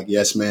would say like,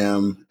 yes,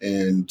 ma'am.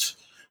 And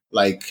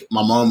like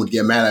my mom would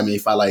get mad at me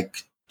if I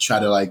like try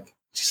to like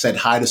said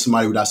hi to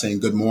somebody without saying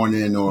good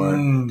morning or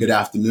good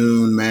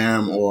afternoon,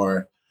 ma'am,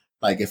 or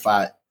like if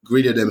I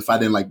greeted them, if I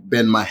didn't like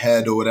bend my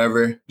head or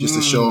whatever, just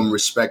to show them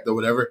respect or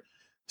whatever.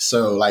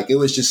 So like it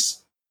was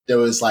just, there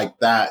was like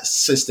that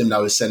system that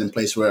was set in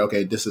place where,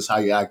 okay, this is how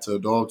you act to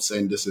adults,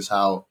 and this is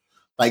how,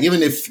 like,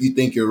 even if you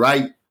think you're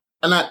right,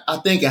 and I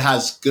think it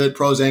has good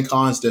pros and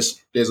cons,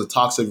 there's a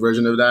toxic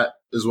version of that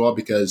as well,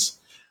 because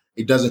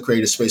it doesn't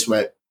create a space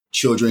where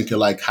children can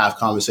like have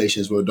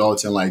conversations with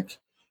adults and like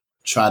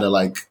try to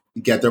like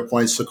get their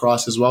points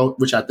across as well,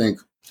 which I think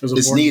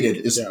is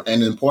needed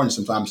and important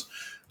sometimes.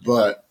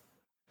 But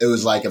it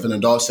was like if an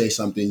adult says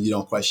something, you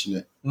don't question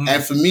it.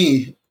 And for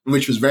me,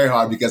 which was very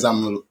hard because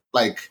I'm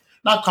like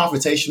not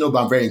confrontational,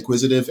 but I'm very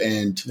inquisitive,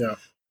 and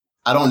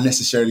I don't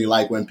necessarily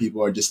like when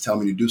people are just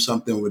telling me to do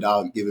something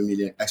without giving me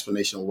the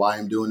explanation of why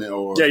I'm doing it.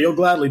 Or you'll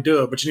gladly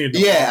do it, but you need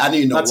to know. I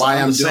need to know why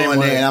I'm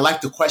doing it, and I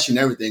like to question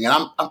everything. And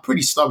I'm a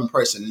pretty stubborn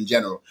person in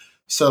general.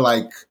 So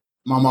like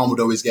my mom would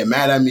always get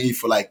mad at me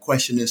for like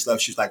questioning stuff.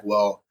 She's like,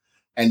 well,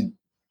 and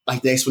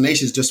like the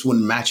explanations just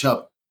wouldn't match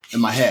up in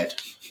my head.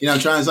 You know what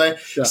I'm trying to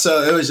say? Yeah.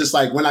 So it was just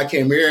like when I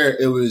came here,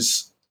 it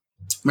was,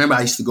 remember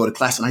I used to go to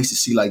class and I used to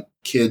see like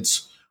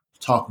kids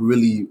talk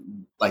really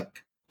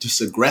like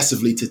just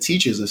aggressively to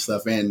teachers and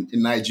stuff. And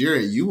in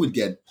Nigeria, you would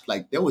get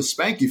like, they would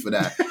spank you for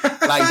that.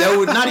 Like they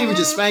would not even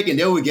just spanking,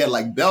 they would get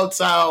like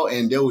belts out,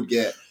 and they would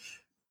get,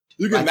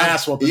 you get like,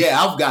 ass whooping. Yeah,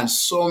 I've gotten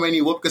so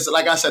many whoop because,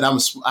 like I said,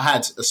 I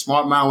had a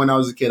smart mind when I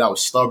was a kid. I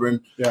was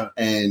stubborn. Yeah,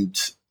 and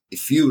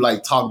if you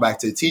like talk back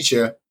to the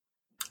teacher,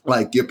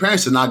 like your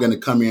parents are not going to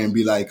come here and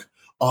be like,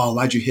 "Oh,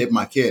 why'd you hit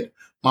my kid?"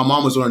 My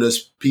mom was one of those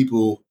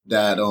people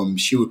that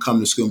she would come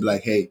to school and be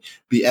like, "Hey,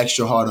 be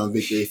extra hard on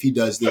Victor if he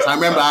does this." I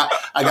remember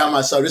I got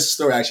myself, this is a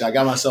story actually, I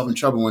got myself in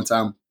trouble one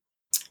time.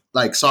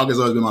 Like soccer's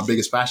always been my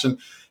biggest passion.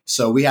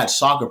 So we had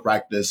soccer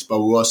practice, but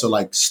we were also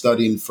like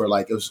studying for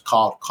like, it was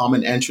called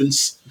common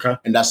entrance. Okay.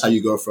 And that's how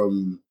you go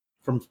from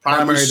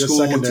primary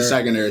school to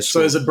secondary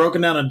school. So is it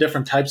broken down in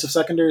different types of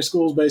secondary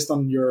schools based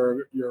on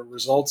your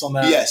results on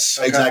that? Yes,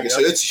 okay, exactly. Yep. So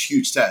it's a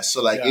huge test.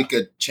 So like it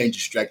could change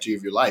the trajectory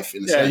of your life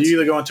in a sense. You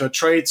either go into a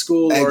trade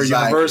school or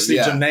university,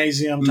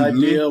 gymnasium type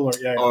deal.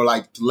 Or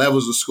like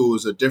levels of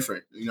schools are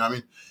different. You know what I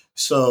mean?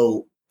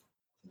 So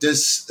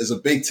this is a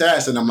big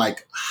test, and I'm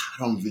like,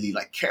 I don't really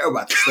like care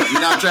about this stuff. You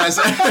know what I'm trying to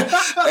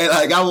say? And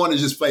like, I want to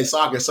just play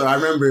soccer. So I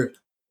remember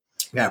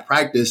we had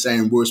practice,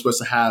 and we were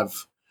supposed to have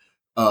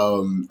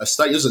a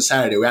study. It was a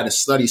Saturday. We had a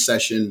study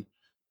session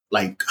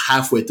like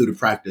halfway through the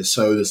practice.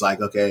 So it was like,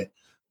 okay,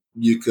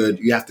 you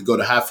have to go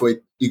to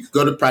halfway. You could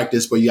go to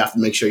practice, but you have to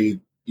make sure you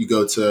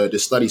go to the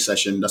study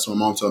session. That's what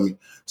my mom told me.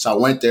 So I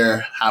went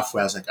there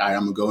halfway. I was like, all right,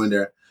 I'm gonna go in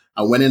there.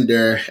 I went in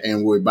there,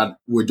 and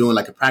we're doing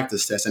like a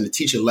practice test, and the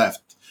teacher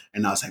left.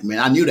 And I was like, man,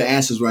 I knew the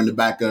answers were in the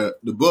back of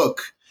the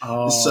book.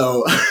 Oh.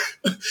 So,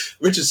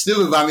 which is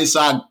stupid by me. So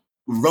I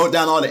wrote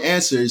down all the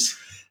answers.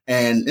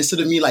 And instead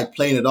of me like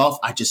playing it off,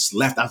 I just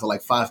left after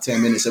like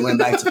 5-10 minutes and went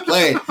back to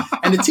play.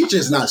 And the teacher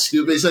is not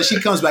stupid. So she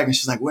comes back and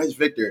she's like, where's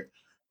Victor?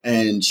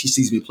 And she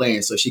sees me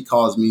playing. So she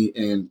calls me,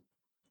 and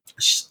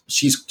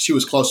she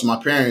was close to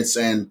my parents.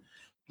 And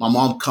my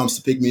mom comes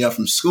to pick me up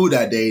from school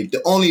that day.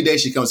 The only day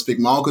she comes to pick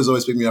me up, my uncles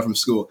always pick me up from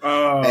school.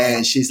 Oh.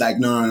 And she's like,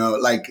 no.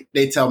 Like,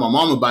 they tell my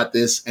mom about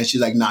this, and she's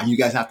like, nah, you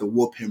guys have to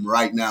whoop him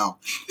right now.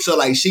 So,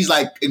 like, she's,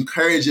 like,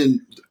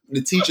 encouraging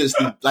the teachers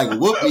to, like,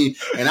 whoop me.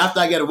 And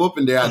after I get a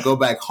whooping there, I go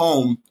back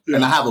home,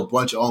 and I have a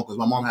bunch of uncles.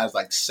 My mom has,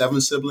 like,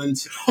 7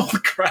 siblings. Oh,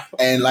 crap.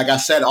 And, like I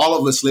said, all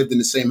of us lived in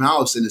the same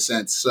house, in a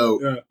sense.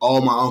 So, all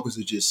my uncles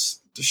are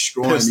just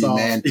destroying me,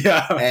 man.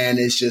 Yeah. And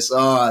it's just,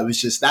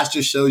 that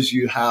just shows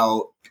you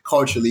how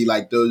culturally,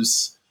 like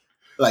those,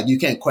 like you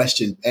can't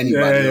question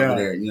anybody over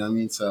there. You know what I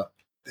mean? So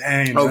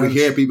over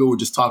here, people were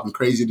just talking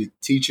crazy to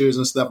teachers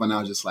and stuff, and I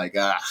was just like,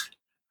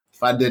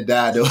 if I did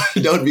that,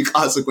 there would be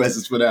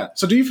consequences for that.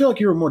 So, do you feel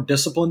like you were more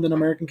disciplined than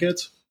American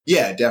kids?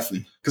 Yeah,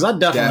 definitely. Because I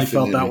definitely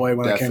felt that way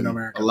when I came to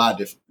America. A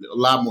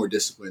lot more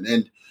disciplined,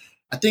 and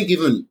I think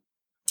even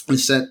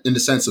in the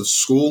sense of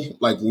school,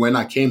 like when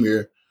I came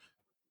here,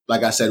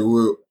 like I said, we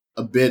were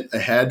a bit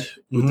ahead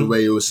with the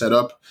way it was set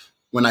up.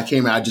 When I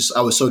came here,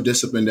 I was so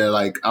disciplined that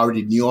like I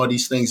already knew all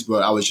these things,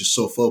 but I was just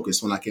so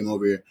focused when I came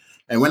over here.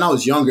 And when I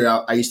was younger,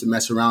 I used to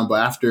mess around.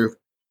 But after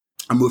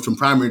I moved from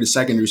primary to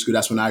secondary school,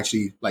 that's when I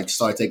actually like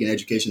started taking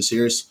education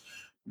serious.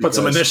 Put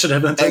some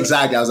initiative into it.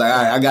 Exactly. I was like,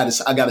 all right, I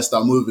got to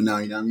start moving now.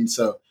 You know what I mean?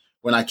 So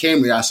when I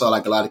came here, I saw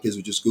like a lot of kids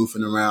were just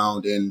goofing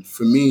around. And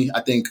for me,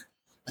 I think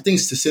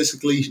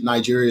statistically,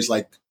 Nigeria is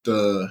like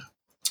the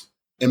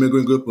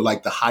immigrant group with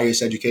like the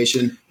highest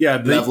education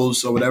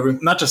levels or whatever.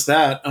 Not just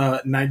that,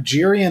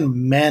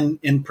 Nigerian men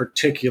in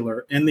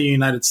particular in the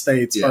United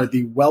States are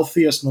the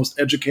wealthiest, most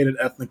educated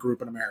ethnic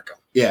group in America.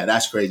 Yeah,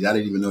 that's crazy. I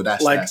didn't even know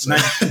that. Like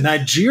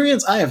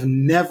Nigerians, I have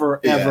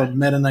never ever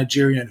met a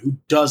Nigerian who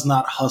does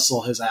not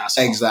hustle his ass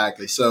off.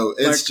 Exactly. So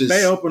it's like, just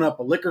they open up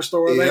a liquor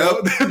store. They're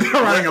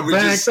running a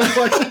bank.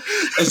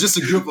 It's just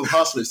a group of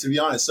hustlers, to be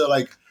honest. So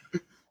like,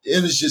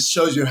 it just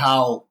shows you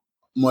how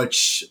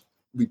much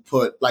we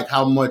put, like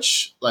how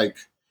much like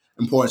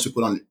importance we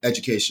put on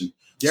education.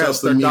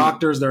 Yes, so they're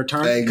doctors, they're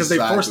attorneys, because they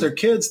force their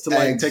kids to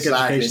like take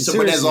education seriously.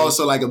 But there's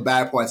also like a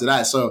bad part to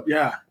that. So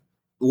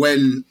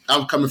when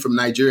I'm coming from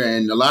Nigeria,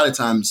 and a lot of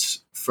times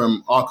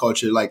from our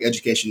culture, like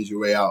education is your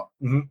way out.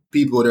 Mhm.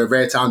 People, they're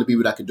very talented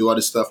people that can do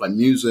other stuff like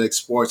music,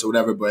 sports, or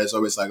whatever. But it's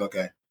always like,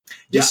 okay,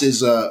 this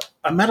is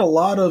I met a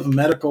lot of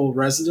medical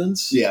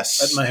residents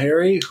yes, at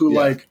Meharry who Yeah.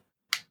 like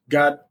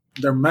got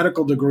their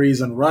medical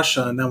degrees in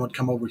Russia and then would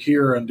come over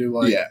here and do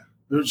like, yeah,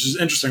 which is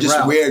interesting. just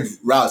route. weird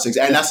routes. And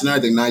that's another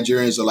thing.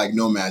 Nigerians are like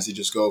nomads. They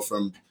just go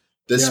from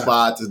this Yeah.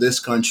 spot to this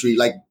country.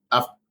 Like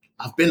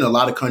I've been in a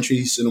lot of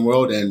countries in the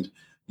world, and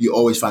you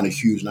always find a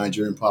huge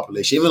Nigerian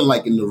population, even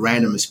like in the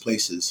randomest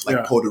places, like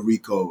Yeah. Puerto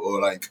Rico or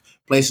like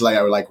places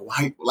like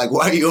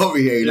why are you over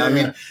here? You know what I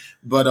mean?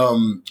 But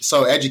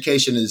so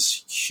education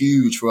is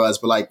huge for us.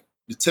 But like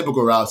the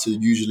typical routes are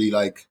usually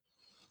like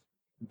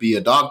be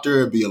a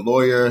doctor, be a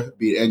lawyer,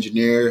 be an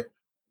engineer,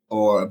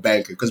 or a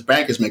banker, because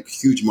bankers make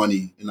huge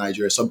money in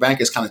Nigeria. So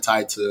bank is kind of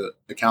tied to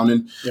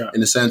accounting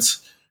in a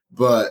sense.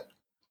 But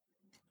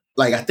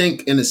like I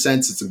think in a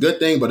sense it's a good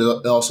thing, but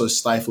it also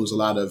stifles a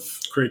lot of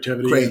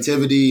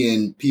creativity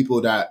and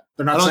people that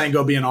They're not saying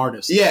go be an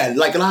artist. yeah,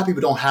 like a lot of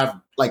people don't have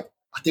like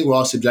I think we're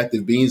all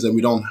subjective beings and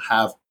we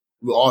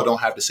all don't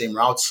have the same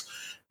routes,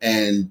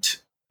 and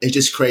it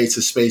just creates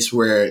a space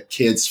where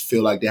kids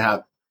feel like they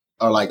are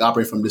like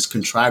operate from this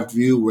contrived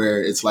view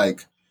where it's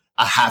like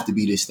I have to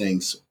be these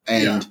things,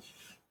 and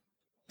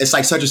it's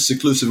like such a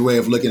seclusive way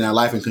of looking at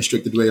life and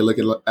constricted way of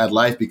looking at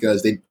life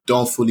because they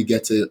don't fully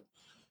get to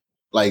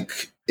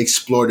like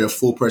explore their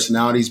full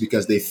personalities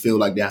because they feel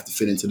like they have to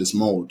fit into this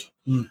mold.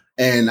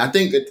 And I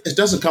think it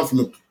doesn't come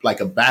from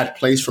a bad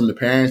place from the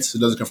parents. It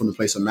doesn't come from a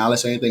place of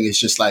malice or anything. It's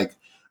just like,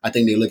 I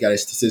think they look at it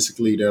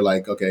statistically. They're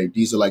like, okay,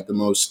 these are like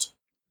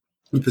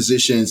the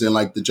positions and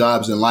like the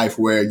jobs in life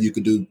where you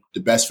could do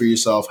the best for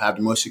yourself, have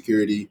the most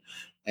security.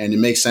 And it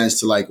makes sense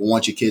to like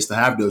want your kids to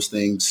have those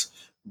things,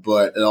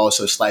 but it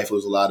also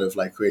stifles a lot of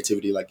like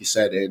creativity, like you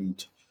said,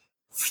 and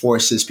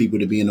forces people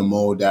to be in a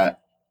mold that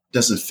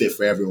doesn't fit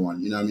for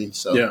everyone. You know what I mean?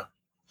 So yeah.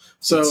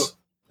 So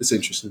it's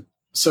interesting.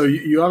 So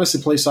you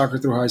obviously play soccer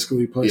through high school.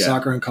 You played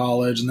soccer in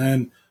college, and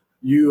then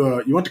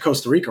you went to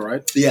Costa Rica,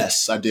 right?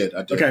 Yes, I did.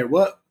 Okay,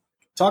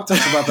 talk to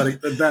us about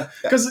that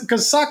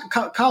because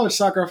college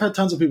soccer. I've had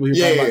tons of people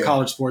here talk about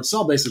college sports. It's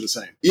all basically the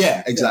same.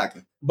 Yeah,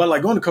 exactly. But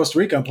like going to Costa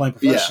Rica and playing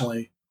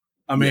professionally,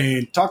 I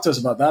mean, talk to us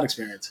about that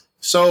experience.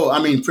 So,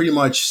 I mean, pretty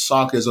much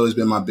soccer has always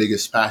been my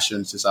biggest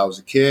passion since I was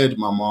a kid.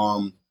 My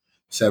mom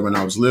said when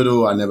I was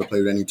little, I never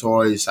played with any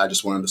toys. I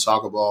just wanted a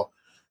soccer ball.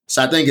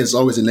 So I think it's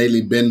always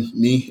innately been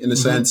me in a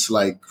sense,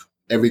 like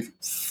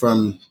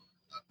from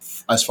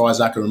as far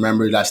as I can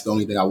remember, that's the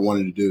only thing I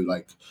wanted to do.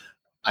 Like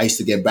I used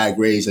to get bad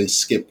grades and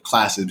skip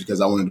classes because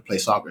I wanted to play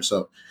soccer.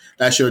 So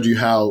that showed you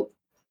how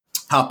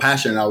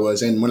passionate I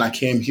was. And when I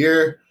came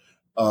here,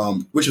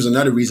 which was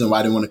another reason why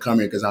I didn't want to come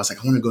here, because I was like,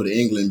 I want to go to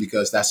England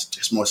because that's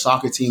just more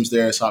soccer teams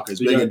there. Soccer is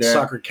bigger there.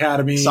 Soccer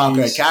academies.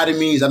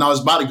 And I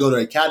was about to go to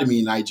an academy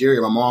in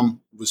Nigeria. My mom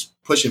was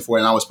pushing for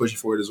it and I was pushing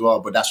for it as well.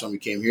 But that's when we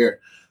came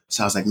here.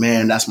 So I was like,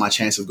 man, that's my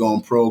chance of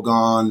going pro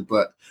gone.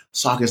 But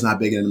soccer is not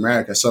big in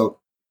America. So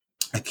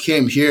I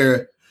came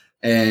here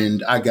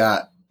and I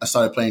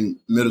started playing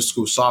middle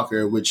school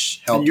soccer,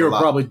 which helped. And you were a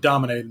lot. Probably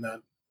dominating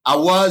that. I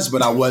was,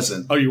 but I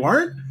wasn't. Oh, you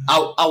weren't?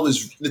 I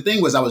was. The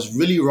thing was, I was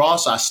really raw.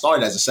 So I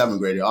started as a 7th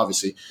grader,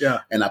 obviously.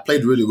 Yeah. And I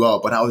played really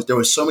well. But there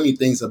were so many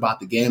things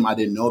about the game I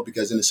didn't know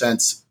because, in a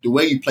sense, the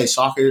way you play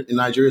soccer in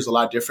Nigeria is a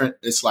lot different.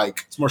 It's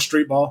like it's more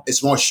street ball.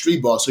 It's more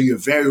street ball. So you're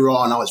very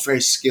raw, and I was very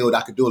skilled.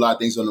 I could do a lot of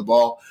things on the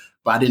ball,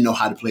 but I didn't know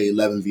how to play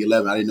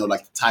 11v11. I didn't know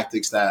like the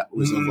tactics that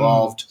was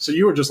involved. So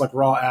you were just like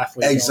raw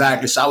athlete.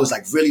 Exactly. So I was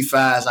like really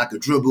fast. I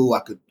could dribble. I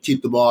could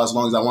keep the ball as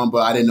long as I want, but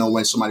I didn't know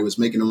when somebody was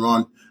making a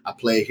run. I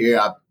play here.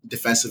 I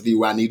defensively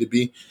where I need to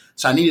be.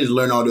 So I needed to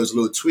learn all those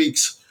little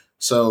tweaks.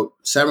 So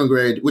 7th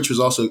grade, which was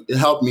also, it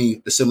helped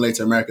me assimilate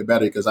to America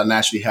better because I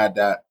naturally had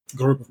that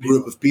group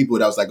of people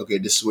that was like, okay,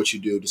 this is what you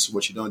do. This is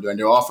what you don't do. And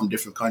they're all from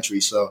different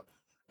countries. So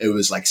it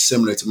was like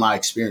similar to my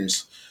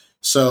experience.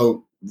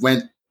 So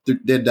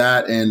did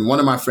that. And one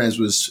of my friends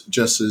was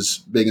just as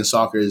big in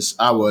soccer as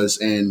I was.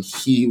 And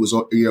he was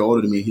a year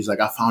older than me. He's like,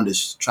 I found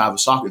this travel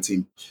soccer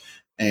team.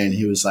 And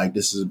he was like,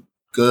 this is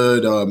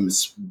good.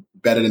 It's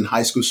better than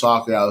high school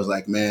soccer. I was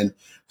like, man,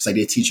 it's like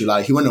they teach you a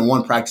lot. He went to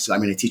one practice. I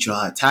mean, they teach you a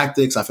lot of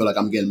tactics. I feel like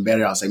I'm getting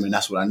better. I was like, man,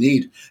 that's what I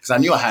need. Because I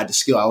knew I had the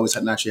skill. I always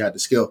naturally had the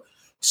skill.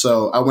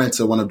 So I went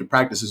to one of the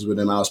practices with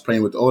him. I was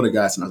playing with the older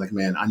guys. And I was like,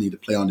 man, I need to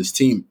play on this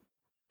team.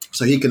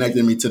 So he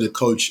connected me to the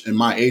coach in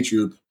my age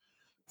group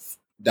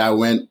that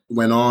went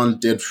on,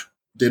 did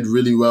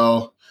really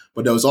well.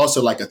 But there was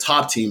also like a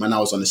top team, and I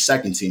was on the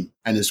second team.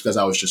 And it's because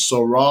I was just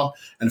so raw.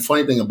 And the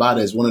funny thing about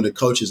it is one of the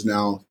coaches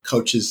now,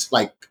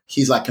 like,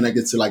 he's like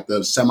connected to like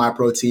the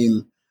semi-pro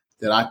team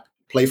that I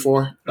played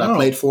for.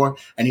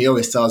 And he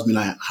always tells me,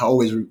 like,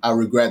 I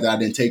regret that I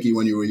didn't take you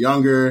when you were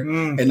younger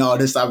and all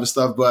this type of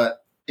stuff.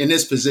 But in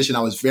this position,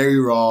 I was very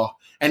raw.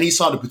 And he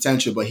saw the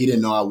potential, but he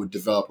didn't know I would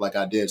develop like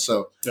I did.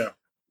 So,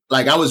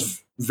 like, I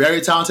was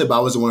very talented, but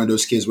I wasn't one of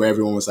those kids where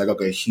everyone was like,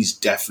 okay, he's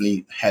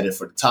definitely headed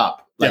for the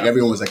top. Like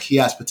everyone was like, he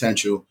has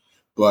potential.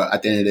 But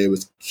at the end of the day,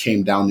 it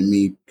came down to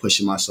me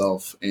pushing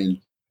myself and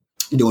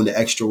doing the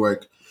extra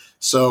work.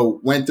 So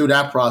went through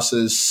that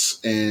process,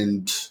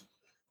 and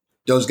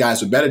those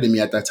guys were better than me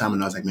at that time.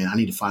 And I was like, man, I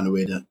need to find a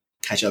way to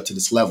catch up to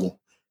this level.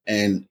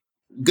 And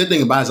good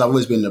thing about it is I've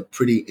always been a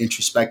pretty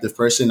introspective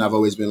person. I've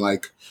always been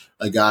like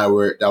a guy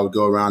that would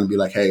go around and be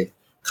like, hey,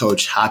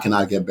 coach, how can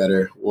I get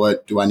better?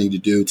 What do I need to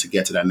do to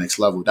get to that next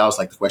level? That was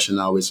like the question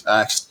I always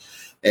asked.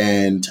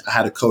 And I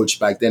had a coach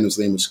back then. His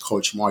name was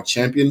Coach Mark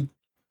Champion.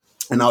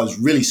 And I was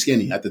really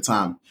skinny at the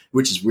time,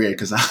 which is weird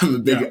because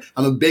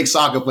I'm a big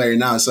soccer player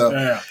now.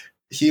 So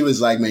he was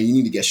like, man, you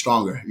need to get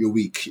stronger. You're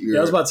weak. I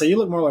was about to say, you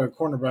look more like a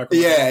cornerback.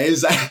 Yeah, he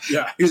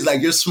was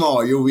like, you're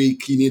small. You're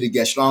weak. You need to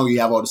get stronger. You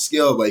have all the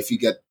skill, but if you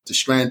get the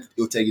strength,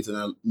 it'll take you to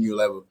a new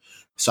level.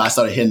 So I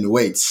started hitting the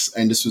weights.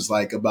 And this was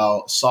like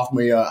about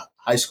sophomore year of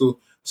high school.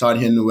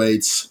 Started hitting the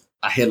weights.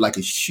 I hit like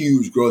a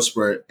huge growth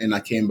spurt, and I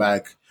came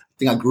back. I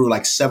think I grew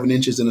like 7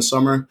 inches in the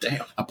summer.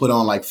 Damn. I put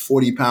on like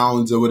 40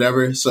 pounds or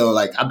whatever. So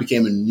like I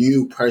became a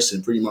new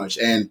person pretty much.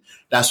 And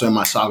that's when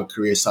my soccer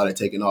career started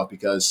taking off,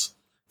 because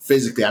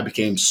physically I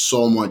became I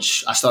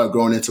started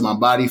growing into my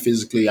body.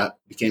 Physically, I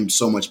became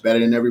so much better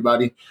than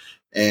everybody.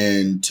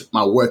 And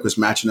my work was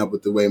matching up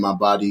with the way my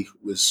body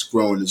was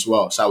growing as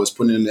well. So I was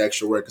putting in the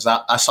extra work because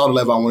I saw the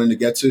level I wanted to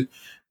get to,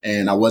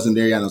 and I wasn't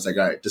there yet. And I was like,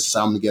 all right, this is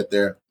how I'm going to get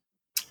there.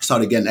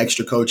 Started getting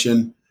extra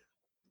coaching,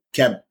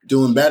 kept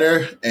doing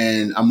better,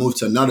 and I moved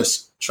to another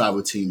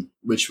travel team,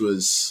 which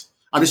was,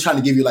 I'm just trying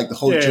to give you like the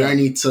whole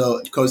journey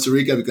to Costa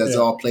Rica, because it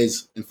all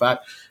plays in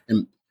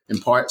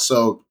part.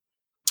 So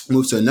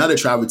moved to another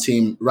travel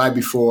team right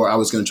before I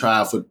was going to try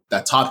out for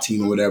that top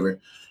team or whatever.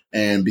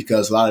 And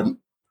because a lot of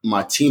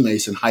my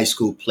teammates in high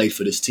school played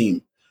for this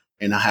team,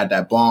 and I had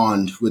that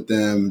bond with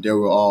them. They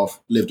were all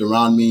lived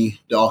around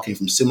me. They all came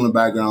from similar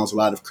backgrounds, a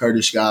lot of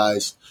Kurdish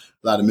guys,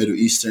 a lot of Middle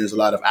Easterns, a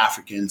lot of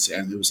Africans.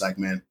 And it was like,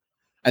 man,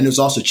 and it was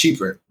also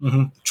cheaper.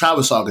 Mm-hmm.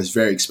 Travel soccer is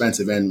very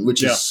expensive, and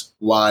which is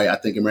why I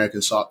think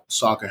American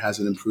soccer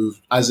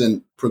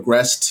hasn't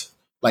progressed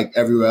like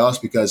everywhere else,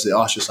 because it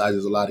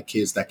ostracizes a lot of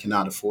kids that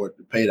cannot afford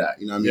to pay that.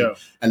 You know what I mean? Yeah.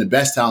 And the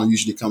best talent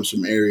usually comes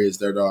from areas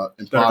that are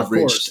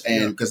impoverished,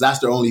 and because that's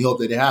their only hope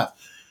that they have.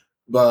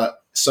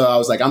 But so I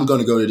was like, I'm going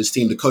to go to this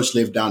team. The coach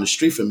lived down the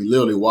street from me,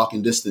 literally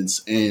walking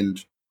distance.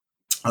 And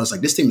I was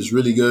like, this team is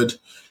really good.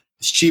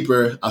 It's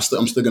cheaper. I'm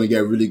still going to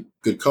get really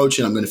good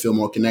coaching. I'm going to feel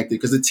more connected,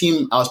 because the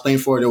team I was playing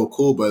for, they were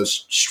cool, but it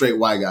was straight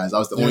white guys. I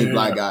was the only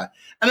black guy.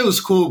 And it was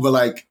cool, but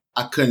like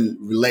I couldn't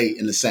relate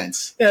in a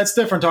sense. Yeah, it's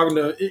different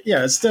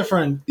it's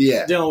different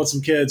dealing with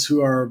some kids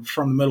who are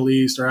from the Middle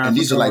East or Africa. And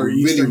these are like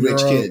really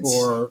rich kids.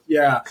 Or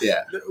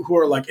who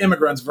are like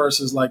immigrants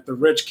versus like the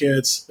rich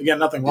kids. Again,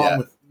 nothing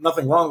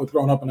wrong with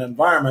growing up in an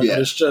environment, but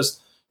it's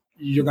just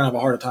you're going to have a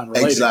harder time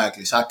relating.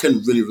 Exactly. So I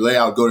couldn't really relate.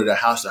 I would go to their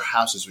house. Their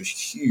houses were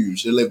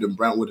huge. They lived in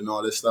Brentwood and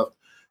all this stuff.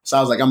 So I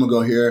was like, I'm going to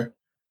go here.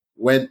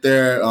 Went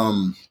there.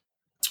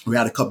 We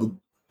had a couple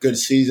good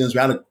seasons.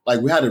 We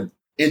had an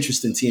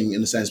interesting team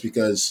in a sense,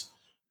 because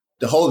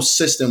the whole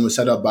system was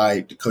set up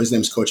by his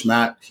name is Coach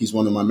Matt. He's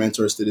one of my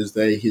mentors to this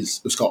day. It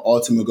was called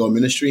Ultimate Goal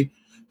Ministry.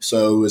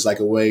 So it was like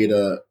a way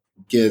to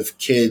give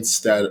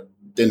kids that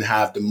didn't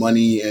have the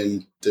money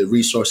and the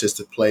resources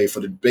to play for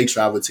the big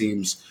travel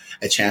teams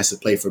a chance to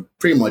play for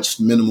pretty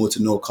much minimal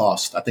to no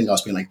cost. I think I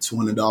was paying like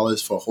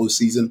 $200 for a whole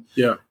season.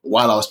 Yeah.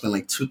 While I was paying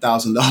like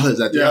 $2,000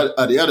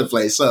 at the other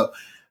place. So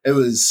it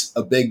was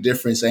a big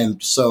difference.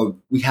 And so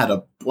we had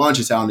a bunch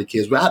of talented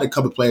kids. We had a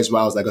couple of players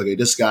where I was like, okay,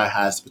 this guy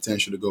has the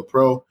potential to go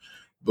pro,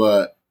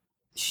 but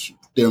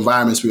the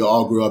environments we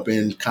all grew up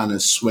in kind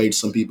of swayed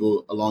some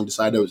people along the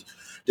side. There was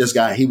this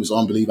guy, he was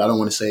unbelievable. I don't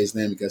want to say his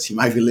name because he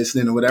might be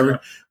listening or whatever,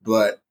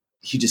 but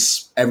he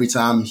just, every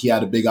time he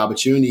had a big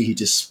opportunity, he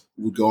just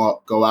would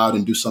go out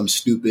and do something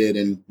stupid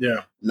and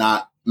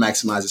not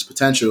maximize his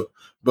potential.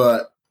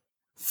 But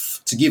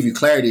to give you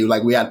clarity,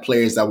 like we had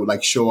players that would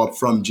like show up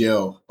from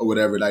jail or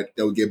whatever, like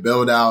they would get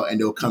bailed out and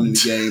they'll come in the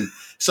game.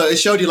 So it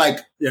showed you like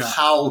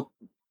how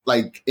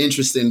like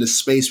interesting the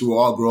space we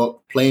all grew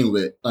up playing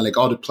with. Like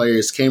all the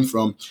players came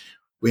from,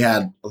 we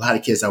had a lot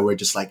of kids that were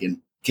just like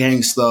in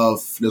gang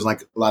stuff. There's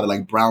like a lot of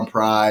like brown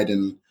pride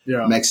and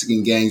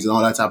Mexican gangs and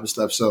all that type of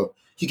stuff. So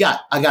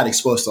I got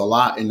exposed to a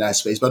lot in that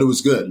space, but it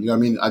was good. You know what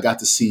I mean? I got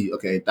to see,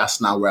 okay,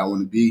 that's not where I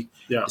want to be.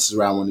 Yeah. This is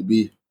where I want to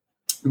be.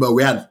 But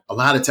we had a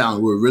lot of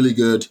talent. We were really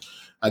good.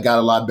 I got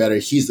a lot better.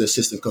 He's the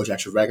assistant coach at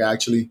Trevecca,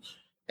 actually.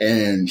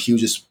 And he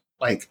was just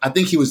like, I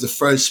think he was the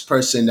first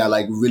person that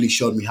like really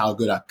showed me how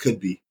good I could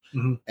be.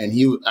 Mm-hmm.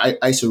 And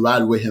I used to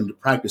ride with him to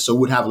practice. So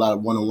we'd have a lot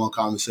of one-on-one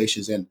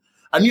conversations. And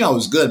I knew I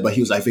was good, but he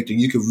was like, Victor,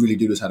 you could really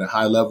do this at a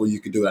high level. You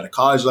could do it at a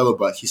college level.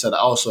 But he said,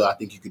 also, I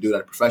think you could do it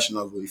at a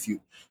professional level if you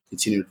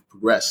continue to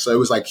progress. So it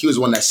was like, he was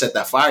the one that set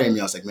that fire in me.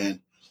 I was like,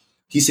 man,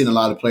 he's seen a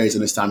lot of players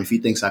in this time. If he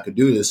thinks I could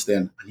do this,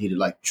 then I need to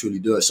like truly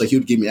do it. So he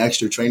would give me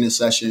extra training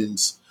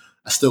sessions.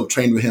 I still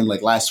trained with him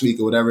like last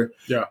week or whatever.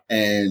 Yeah.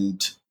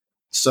 And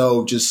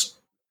so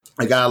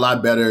I got a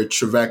lot better.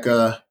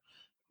 Trevecca,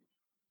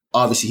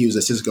 obviously he was a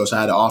assistant coach. So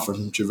I had an offer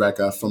from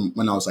Trevecca from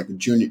when I was like a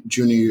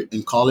junior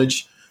in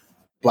college.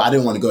 But I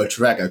didn't want to go to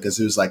Trevecca because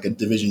it was like a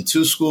Division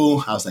II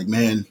school. I was like,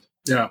 man,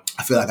 Yeah.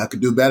 I feel like I could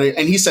do better.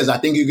 And he says, I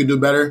think you could do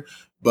better,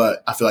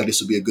 but I feel like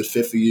this would be a good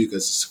fit for you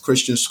because it's a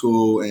Christian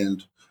school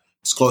and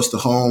it's close to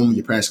home.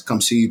 Your parents can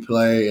come see you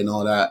play and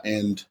all that.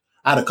 And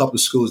I had a couple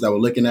of schools that were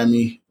looking at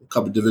me, a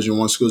couple of Division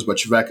I schools, but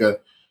Trevecca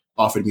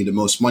offered me the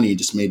most money. It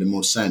just made the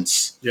most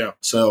sense. Yeah.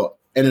 So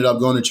ended up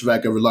going to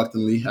Trevecca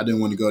reluctantly. I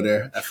didn't want to go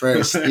there at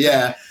first.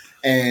 Yeah.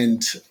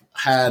 And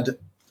had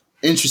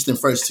interesting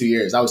first 2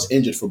 years. I was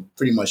injured for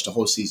pretty much the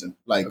whole season.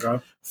 Like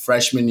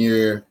freshman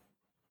year,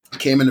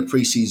 came in the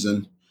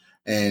preseason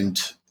and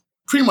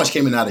pretty much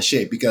came in out of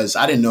shape because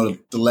I didn't know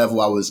the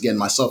level I was getting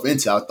myself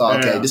into. I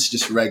thought, okay, this is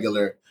just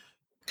regular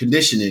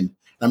conditioning. And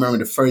I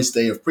remember the first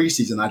day of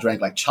preseason, I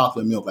drank like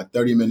chocolate milk, like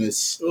 30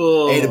 minutes,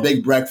 ate a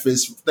big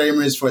breakfast, 30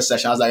 minutes for a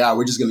session. I was like, all right,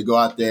 we're just going to go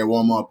out there,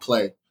 warm up,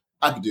 play.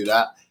 I could do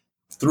that.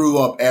 Threw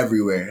up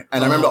everywhere.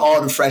 And I remember all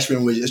the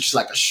freshmen it's just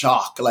like a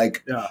shock.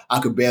 Like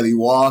I could barely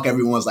walk.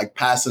 Everyone's like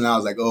passing out. I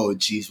was like, oh,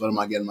 geez, what am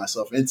I getting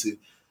myself into?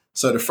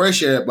 So the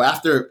first year, but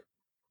after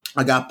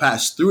I got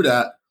passed through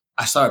that,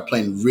 I started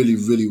playing really,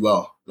 really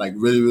well. Like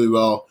really, really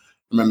well.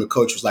 I remember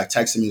coach was like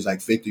texting me, he was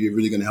like, Victor, you're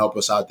really going to help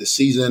us out this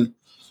season.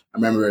 I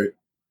remember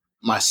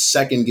my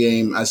second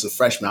game as a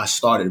freshman, I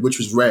started, which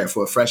was rare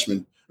for a freshman.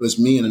 It was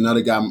me and another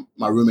guy,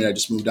 my roommate that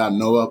just moved out,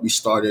 Noah. We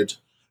started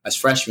as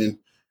freshmen.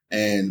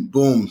 And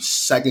boom,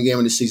 second game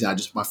of the season,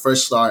 my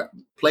first start,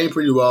 playing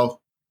pretty well,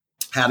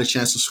 had a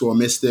chance to score,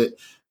 missed it.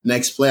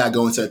 Next play, I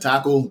go into a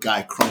tackle,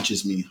 guy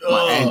crunches me,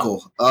 my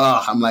ankle.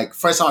 I'm like,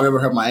 first time I've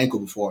ever hurt my ankle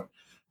before.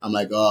 I'm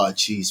like, oh,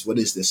 geez, what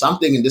is this? So I'm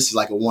thinking this is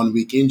like a 1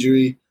 week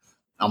injury.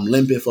 I'm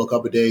limping for a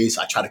couple of days.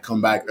 I try to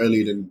come back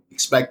earlier than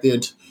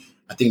expected.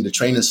 I think the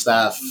training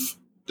staff,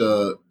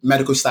 the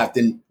medical staff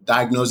didn't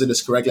diagnose it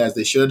as correctly as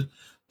they should.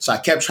 So I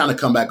kept trying to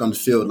come back on the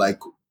field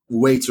like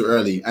way too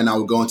early. And I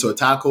would go into a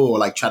tackle or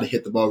like try to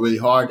hit the ball really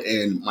hard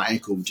and my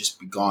ankle would just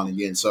be gone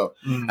again. So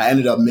I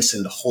ended up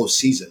missing the whole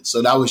season.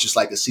 So that was just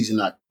like a season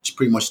I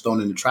pretty much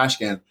thrown in the trash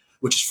can,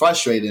 which is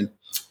frustrating.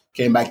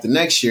 Came back the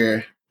next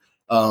year,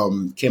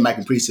 came back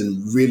in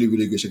preseason really,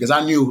 really good shape because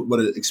I knew what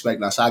to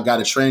expect now. So I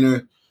got a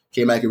trainer,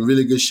 came back in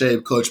really good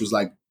shape. Coach was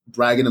like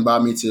bragging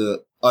about me to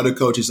other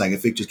coaches. Like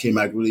if Victor came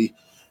back really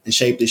in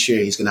shape this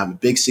year, he's going to have a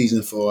big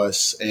season for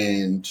us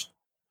and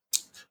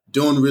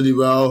doing really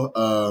well.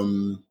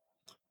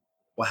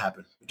 What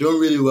happened? Doing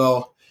really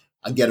well.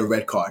 I get a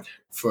red card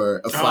for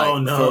a fight. Oh,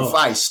 no. For a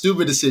fight.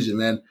 Stupid decision,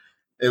 man.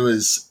 It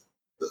was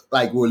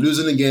like we're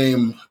losing the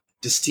game.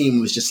 This team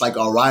was just like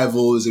our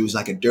rivals. It was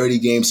like a dirty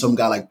game. Some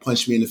guy like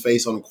punched me in the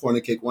face on a corner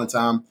kick one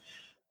time.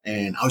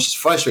 And I was just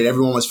frustrated.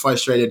 Everyone was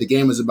frustrated. The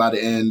game was about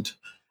to end.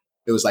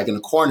 It was like in a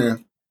corner.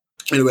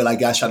 Anyway, like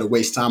guys tried to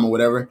waste time or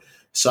whatever.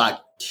 So I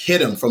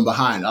hit him from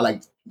behind. I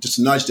like just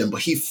nudged him,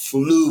 but he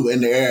flew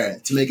in the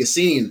air to make a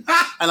scene.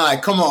 And I'm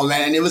like, come on,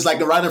 man. And it was like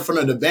right in front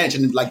of the bench.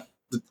 And like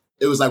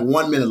it was like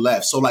 1 minute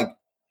left. So like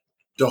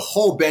the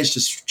whole bench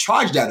just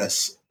charged at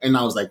us. And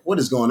I was like, what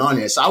is going on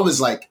here? So I was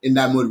like in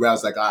that mood where I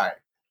was like, all right,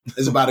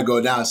 it's about to go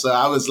down. So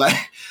I was like,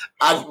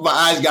 my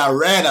eyes got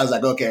red. I was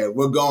like, okay,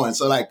 we're going.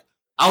 So like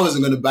I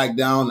wasn't going to back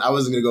down. I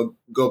wasn't going to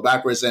go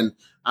backwards. And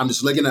I'm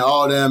just looking at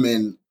all of them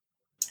and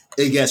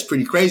it gets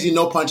pretty crazy.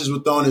 No punches were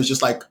thrown. It was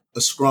just like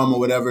a scrum or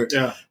whatever.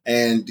 Yeah.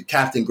 And the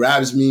captain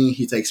grabs me.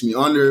 He takes me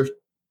under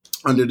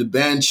the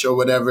bench or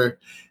whatever.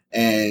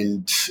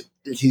 And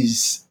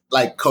he's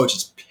like, coach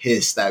is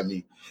pissed at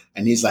me.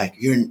 And he's like,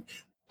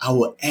 I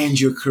will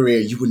end your career.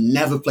 You would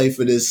never play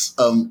for this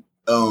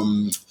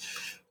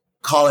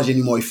college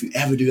anymore if you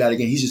ever do that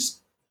again. He's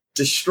just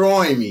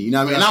destroying me. You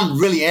know what I mean? And I'm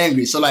really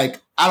angry. So like,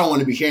 I don't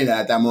want to be hearing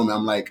that at that moment.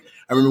 I'm like,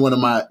 I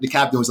remember the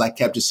captain was like,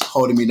 kept just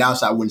holding me down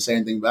so I wouldn't say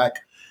anything back.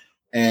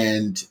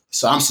 And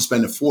so I'm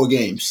suspended 4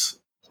 games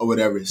or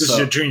whatever. This is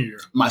your junior year.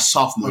 My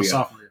sophomore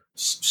year.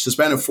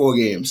 Suspended 4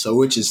 games.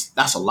 So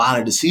that's a lot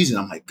of the season.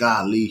 I'm like,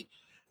 golly,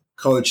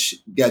 coach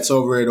gets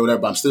over it or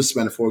whatever, but I'm still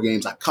suspended 4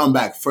 games. I come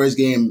back, first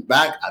game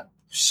back,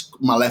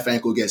 my left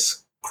ankle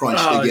gets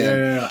crunched again.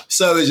 Yeah.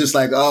 So it's just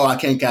like, oh, I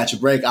can't catch a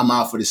break. I'm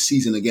out for the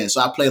season again.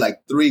 So I played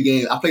like 3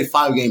 games. I played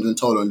 5 games in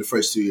total in the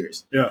first 2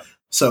 years. Yeah.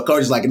 So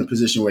coach is like in a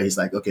position where he's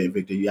like, okay,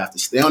 Victor, you have to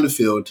stay on the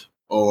field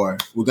or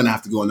we're going to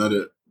have to go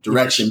another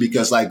direction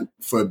because like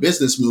for a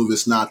business move,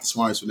 it's not the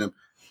smartest for them.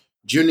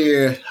 Junior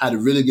year, had a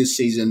really good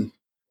season,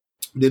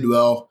 did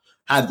well,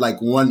 had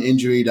like 1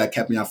 injury that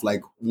kept me out for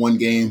like 1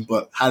 game,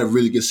 but had a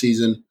really good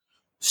season.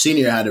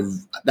 Senior year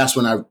that's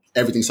when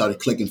everything started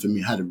clicking for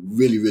me. I had a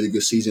really, really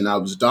good season. I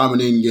was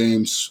dominating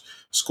games,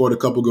 scored a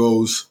couple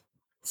goals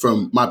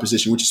from my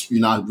position, which is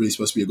you're not really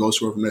supposed to be a goal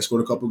scorer from there.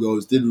 Scored a couple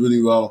goals, did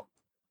really well.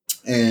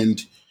 And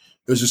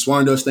it was just one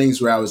of those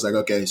things where I was like,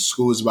 okay,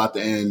 school is about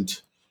to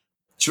end.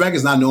 Trevecca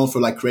is not known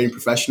for like creating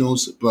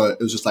professionals, but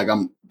it was just like,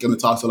 I'm going to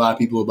talk to a lot of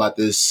people about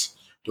this.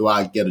 Do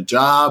I get a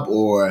job?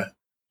 Or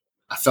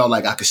I felt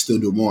like I could still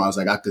do more. I was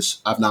like,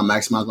 I've not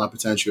maximized my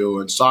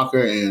potential in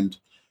soccer and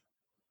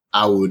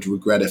I would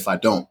regret it if I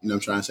don't, you know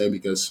what I'm trying to say?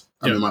 Because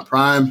I'm in my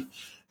prime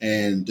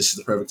and this is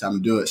the perfect time to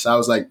do it. So I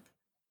was like,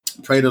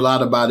 prayed a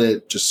lot about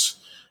it, just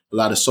a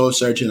lot of soul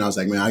searching. I was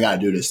like, man, I got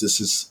to do this. This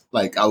is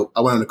like, I went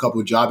on a couple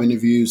of job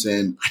interviews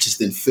and I just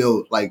didn't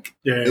feel like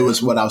it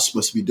was what I was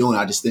supposed to be doing.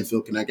 I just didn't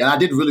feel connected. And I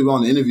did really well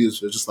in the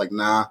interviews. It was just like,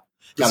 nah.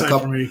 This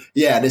ain't for me.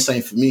 Yeah, this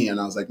ain't for me. And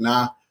I was like,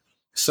 nah.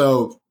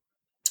 So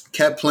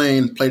kept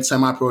playing, played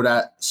semi-pro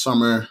that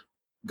summer,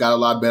 got a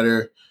lot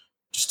better.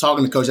 Just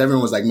talking to coach,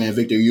 everyone was like, man,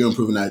 Victor, you're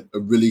improving at a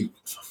really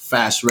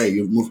fast rate.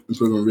 You're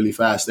improving really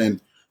fast. And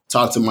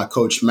talked to my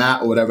coach,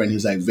 Matt, or whatever, and he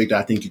was like, Victor,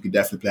 I think you could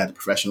definitely play at the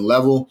professional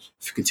level.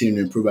 If you continue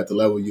to improve at the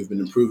level you've been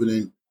improving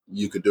in,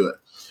 you could do it.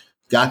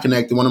 Got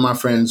connected. One of my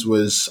friends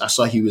I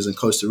saw he was in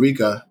Costa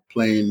Rica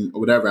playing or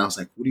whatever. I was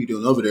like, what are you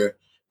doing over there?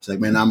 He's like,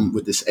 man, I'm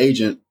with this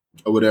agent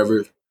or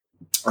whatever.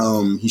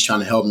 He's trying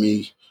to help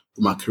me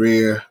with my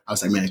career. I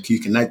was like, man, can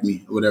you connect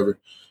me or whatever?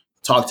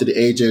 Talked to the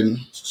agent,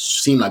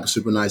 seemed like a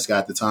super nice guy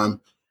at the time.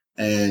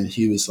 And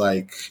he was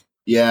like,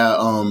 yeah,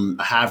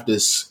 I have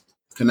this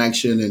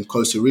connection in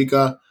Costa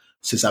Rica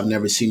since I've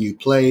never seen you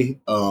play.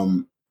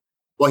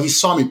 Well, he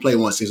saw me play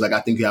once. He's like, I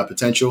think you have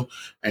potential.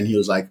 And he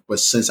was like, but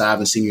since I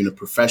haven't seen you in a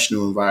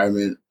professional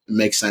environment, it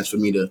makes sense for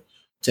me to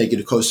take you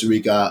to Costa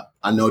Rica.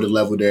 I know the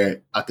level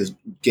there. I could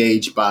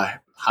gauge by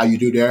how you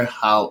do there,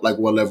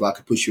 what level I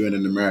could put you in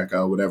America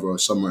or whatever, or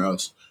somewhere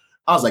else.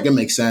 I was like, it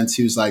makes sense.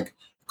 He was like,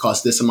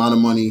 cost this amount of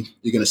money.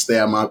 You're going to stay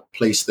at my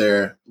place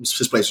there.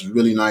 His place was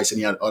really nice and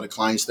he had other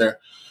clients there.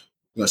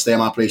 You're going to stay at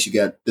my place. You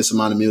get this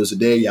amount of meals a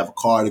day. You have a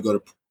car to go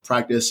to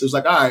practice. It was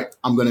like, all right,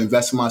 I'm going to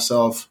invest in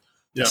myself.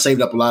 Yeah. I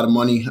saved up a lot of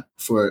money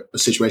for a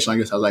situation like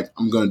this. I was like,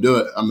 I'm going to do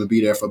it. I'm going to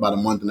be there for about a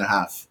month and a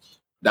half.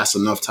 That's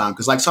enough time.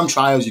 Because like some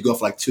trials, you go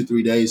for like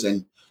 2-3 days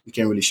and you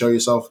can't really show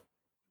yourself.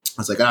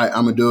 I was like, all right,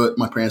 I'm going to do it.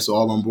 My parents are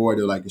all on board.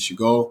 They're like, you should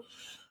go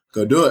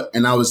do it.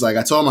 And I was like,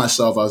 I told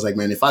myself, I was like,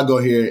 man, if I go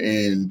here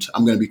and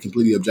I'm going to be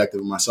completely objective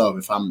with myself,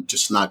 if I'm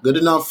just not good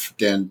enough,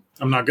 then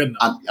I'm not good enough.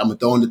 I'm going to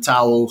throw in the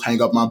towel,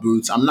 hang up my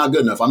boots. I'm not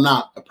good enough. I'm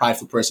not a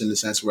prideful person in the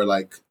sense where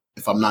like,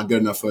 if I'm not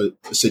good enough for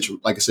a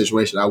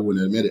situation, I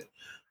wouldn't admit it.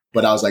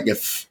 But I was like,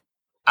 if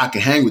I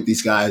could hang with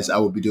these guys, I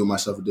would be doing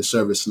myself a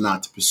disservice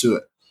not to pursue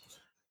it.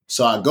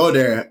 So I go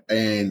there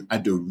and I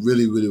do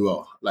really, really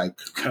well. Like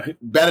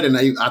better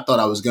than I thought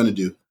I was going to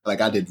do.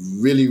 Like I did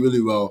really,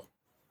 really well.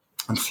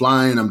 I'm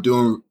flying. I'm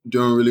doing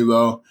really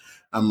well.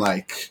 I'm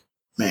like,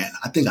 man,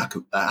 I think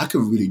I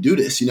could really do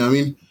this. You know what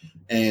I mean?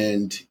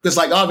 And because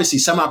like obviously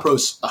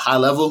semi-pro's a high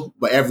level,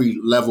 but every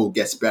level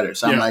gets better.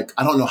 So I'm like,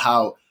 I don't know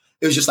how.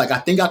 It was just like I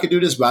think I could do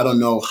this, but I don't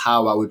know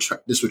how I would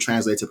this would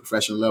translate to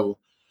professional level.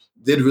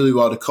 Did really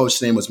well. The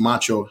coach's name was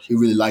Macho. He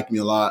really liked me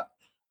a lot.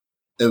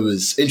 It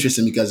was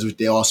interesting because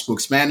they all spoke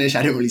Spanish.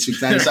 I didn't really speak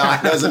Spanish. So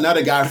there was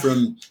another guy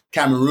from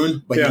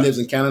Cameroon, but he lives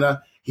in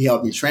Canada. He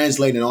helped me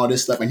translate and all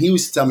this stuff. And he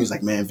used to tell me, he's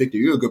like, man, Victor,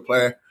 you're a good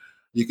player.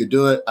 You could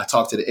do it. I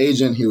talked to the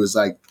agent. He was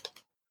like,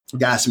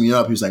 gassed me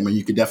up. He was like, man,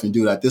 you could definitely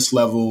do it at this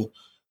level.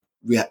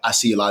 I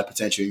see a lot of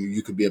potential.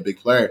 You could be a big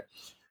player.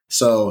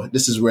 So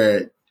this is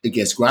where it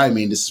gets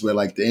grimy. And this is where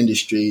like the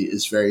industry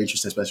is very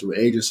interesting, especially with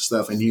agents and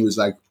stuff. And he was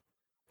like,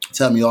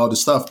 tell me all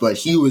this stuff. But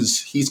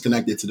he's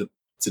connected to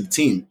the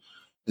team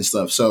and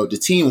stuff. So the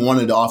team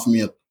wanted to offer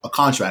me a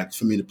contract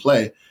for me to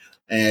play.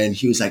 And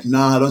he was like, no,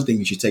 I don't think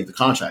you should take the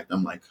contract.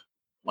 I'm like,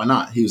 why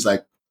not? He was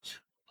like,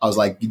 I was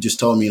like, you just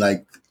told me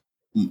like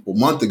a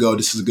month ago,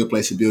 this is a good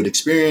place to build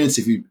experience.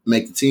 If you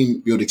make the team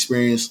build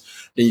experience,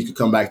 then you could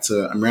come back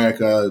to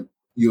America,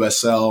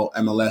 USL,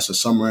 MLS or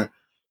somewhere.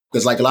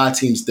 Because like a lot of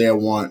teams there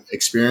want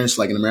experience.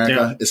 Like in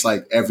America, it's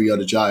like every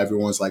other job.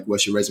 Everyone's like,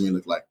 what's your resume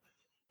look like?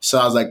 So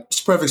I was like,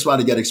 it's a perfect spot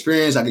to get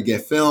experience. I could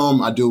get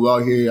film. I do well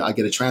here. I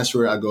get a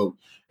transfer. I go.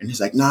 And he's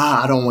like,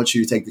 nah, I don't want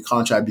you to take the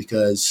contract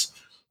because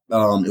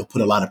it'll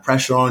put a lot of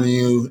pressure on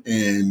you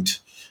and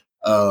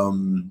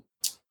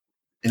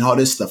all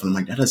this stuff. And I'm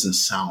like, that doesn't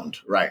sound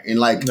right. And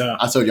like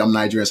I told you, I'm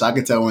Nigerian, so I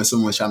could tell when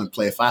someone's trying to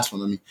play a fast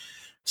one on me.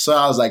 So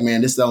I was like,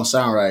 man, this don't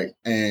sound right.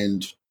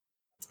 And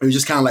it was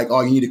just kind of like,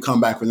 oh, you need to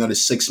come back for another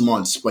 6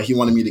 months. But he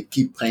wanted me to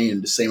keep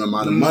paying the same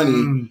amount of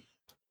money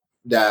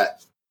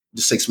that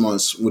the 6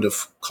 months would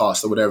have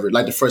cost or whatever,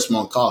 like the first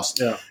month cost.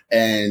 Yeah.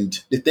 And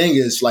the thing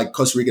is, like,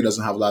 Costa Rica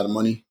doesn't have a lot of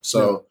money.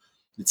 So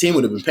the team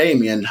would have been paying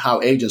me, and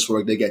how agents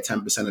work, they get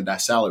 10% of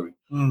that salary.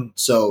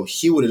 So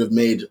he would have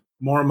made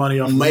more money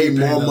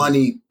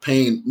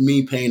paying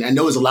me. And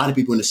there was a lot of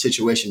people in the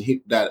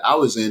situation that I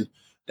was in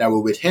that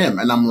were with him.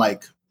 And I'm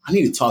like, I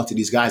need to talk to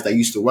these guys that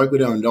used to work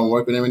with him and don't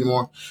work with him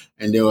anymore.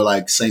 And they were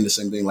like saying the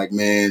same thing, like,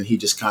 man, he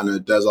just kind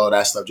of does all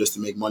that stuff just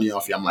to make money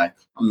off you. I'm like,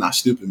 I'm not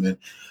stupid, man.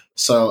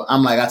 So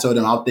I'm like, I told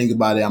him, I'll think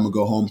about it. I'm going to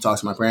go home, talk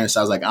to my parents.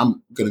 I was like,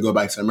 I'm going to go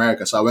back to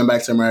America. So I went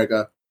back to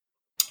America,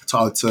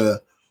 talked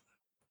to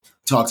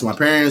my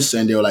parents,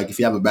 and they were like, if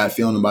you have a bad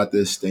feeling about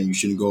this, then you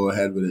shouldn't go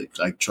ahead with it.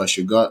 Like, trust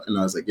your gut. And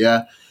I was like,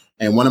 yeah.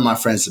 And one of my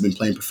friends has been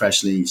playing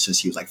professionally since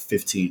he was like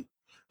 15.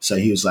 So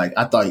he was like,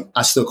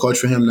 I still coach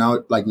for him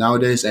now, like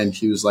nowadays. And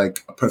he was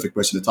like a perfect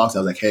person to talk to.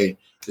 I was like, hey,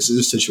 this is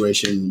a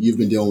situation. You've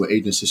been dealing with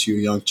agents since you were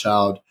a young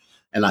child.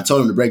 And I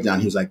told him the breakdown.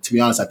 He was like, to be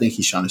honest, I think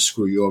he's trying to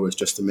screw you over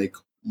just to make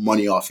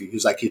money off you. He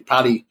was like, he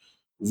probably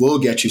will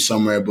get you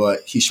somewhere, but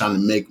he's trying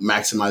to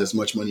maximize as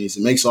much money as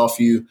he makes off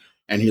you.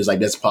 And he was like,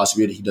 there's a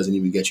possibility he doesn't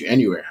even get you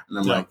anywhere. And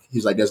I'm like,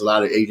 he's like, there's a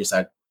lot of agents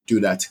that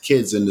do that to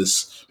kids in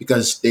this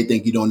because they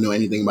think you don't know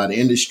anything about the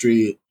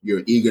industry.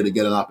 You're eager to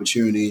get an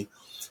opportunity.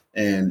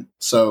 And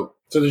so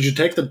did you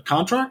take the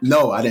contract?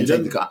 No, I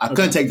didn't I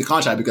couldn't take the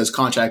contract because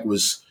contract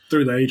was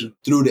through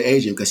the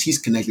agent because he's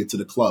connected to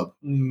the club.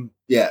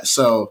 Yeah.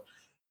 So,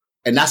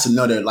 and that's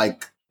another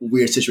like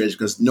weird situation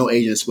because no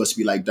agent is supposed to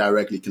be like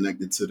directly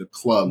connected to the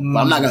club. But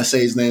I'm not going to say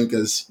his name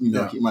because, you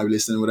know, he might be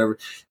listening or whatever.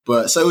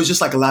 But so it was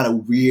just like a lot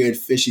of weird,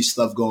 fishy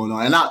stuff going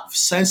on. And I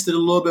sensed it a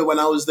little bit when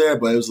I was there,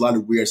 but it was a lot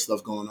of weird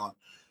stuff going on.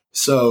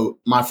 So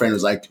my friend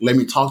was like, let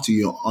me talk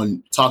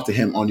to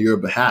him on your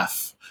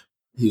behalf.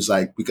 He was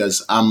like,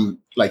 because I'm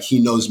like, he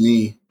knows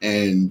me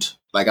and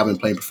like I've been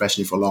playing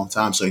professionally for a long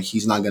time. So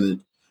he's not going to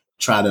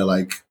try to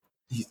like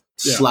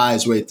slide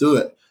his way through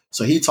it.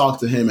 So he talked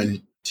to him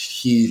and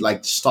he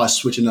like started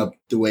switching up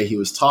the way he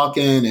was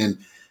talking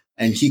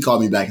and he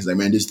called me back. He's like,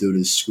 man, this dude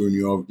is screwing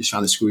you over. He's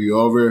trying to screw you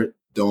over.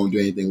 Don't do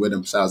anything with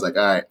him. So I was like,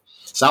 all right.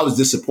 So I was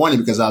disappointed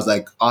because I was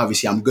like,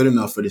 obviously I'm good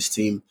enough for this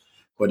team,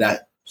 but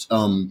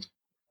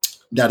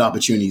that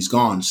opportunity is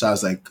gone. So I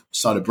was like,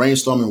 started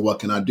brainstorming. What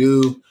can I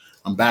do?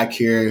 I'm back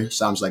here.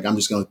 So I was like, I'm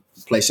just going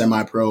to play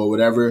semi-pro or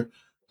whatever,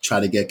 try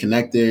to get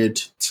connected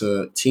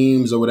to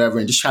teams or whatever,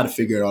 and just try to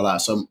figure it all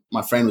out. So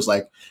my friend was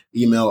like,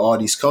 email all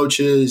these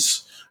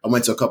coaches. I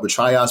went to a couple of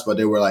tryouts, but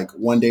they were like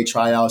one-day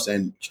tryouts,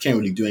 and you can't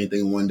really do anything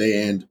in one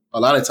day. And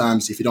a lot of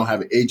times, if you don't have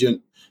an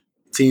agent,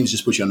 teams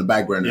just put you on the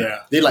back burner. Yeah.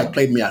 They like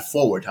played me at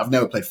forward. I've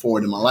never played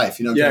forward in my life.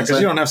 You know what I'm saying?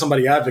 Because you don't have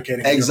somebody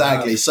advocating.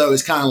 Exactly. So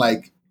it's kind of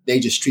like they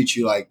just treat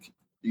you like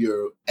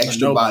you're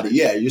extra body.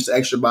 Yeah, you're just an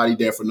extra body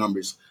there for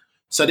numbers.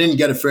 So I didn't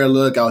get a fair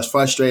look. I was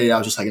frustrated. I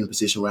was just like in a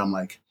position where I'm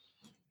like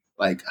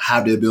I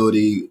have the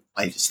ability,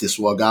 like, is this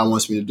what God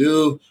wants me to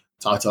do?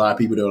 Talk to a lot of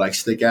people that were like,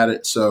 stick at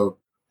it. So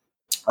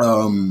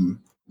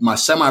my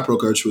semi-pro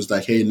coach was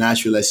like, hey,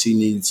 Nashville SC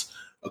needs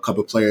a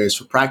couple players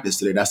for practice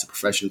today. That's the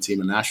professional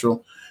team in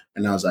Nashville.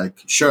 And I was like,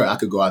 sure, I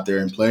could go out there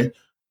and play.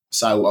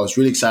 So I was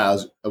really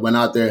excited. I went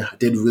out there, I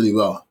did really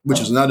well, which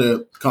was another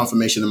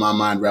confirmation in my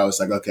mind where I was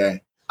like,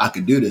 okay, I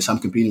could do this. I'm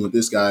competing with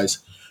these guys.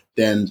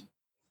 Then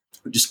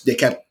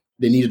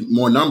they needed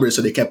more numbers,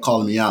 so they kept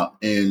calling me out.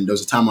 And there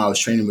was a time I was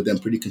training with them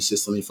pretty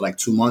consistently for like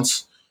 2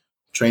 months,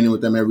 training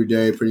with them every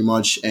day pretty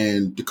much.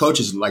 And the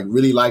coaches like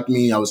really liked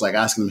me. I was like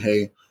asking them,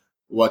 hey,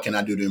 what can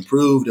I do to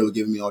improve? They were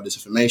giving me all this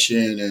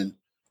information. And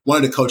one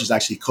of the coaches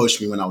actually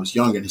coached me when I was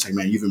younger. And he's like,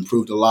 man, you've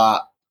improved a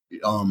lot.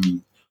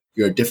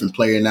 You're a different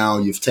player now.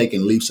 You've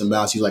taken leaps and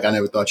bounds. He's like, I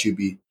never thought you'd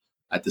be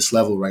at this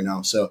level right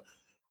now. So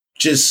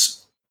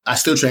I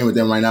still train with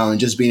them right now, and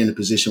just being in a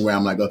position where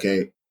I'm like,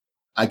 okay,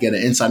 I get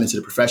an insight into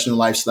the professional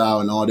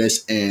lifestyle and all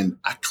this, and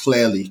I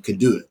clearly could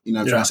do it. You know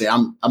what I'm trying to say?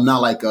 I'm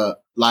not like a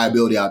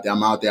liability out there.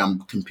 I'm out there, I'm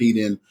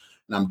competing,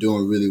 and I'm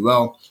doing really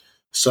well.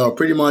 So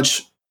pretty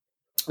much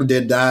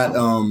did that,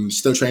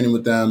 still training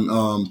with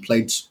them,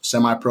 played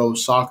semi-pro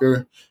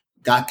soccer,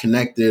 got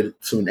connected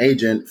to an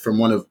agent from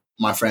one of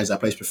my friends that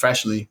plays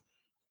professionally,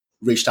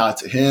 reached out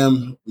to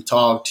him. We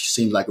talked. He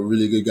seemed like a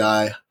really good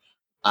guy.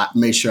 I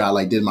made sure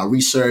I did my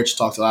research,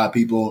 talked to a lot of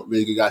people,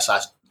 really good guy. So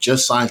I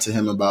just signed to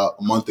him about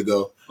a month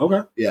ago.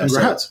 Okay. Yeah.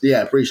 Congrats. So,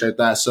 yeah, appreciate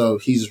that. So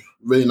he's a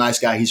really nice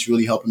guy. He's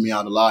really helping me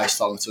out a lot. He's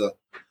talking to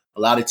a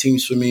lot of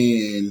teams for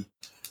me. And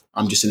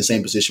I'm just in the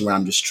same position where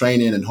I'm just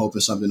training and hoping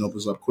something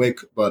opens up quick.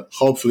 But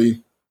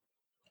hopefully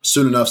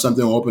soon enough,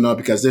 something will open up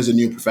because there's a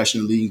new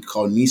professional league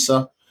called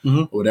NISA or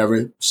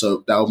whatever.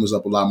 So that opens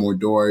up a lot more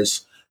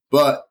doors.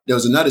 But there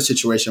was another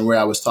situation where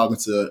I was talking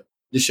to,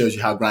 this shows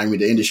you how grimy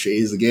the industry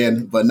is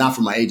again, but not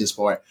from my agent's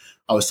part.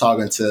 I was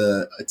talking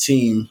to a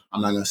team.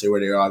 I'm not going to say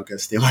where they are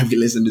because they might be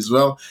listening as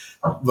well,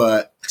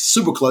 but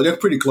super close. They're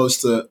pretty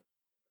close to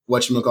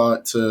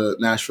to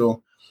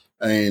Nashville.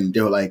 And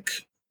they were like,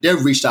 they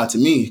reached out to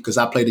me because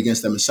I played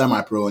against them in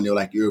semi-pro, and they were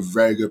like, you're a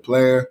very good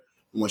player.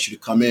 We want you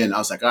to come in. I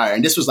was like, all right.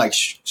 And this was like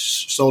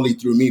solely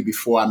through me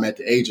before I met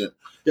the agent.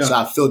 Yeah. So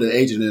I filled the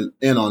agent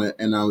in on it,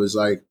 and I was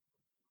like,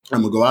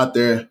 I'm going to go out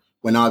there.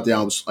 Went out there.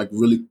 I was like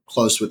really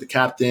close with the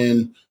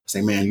captain. I was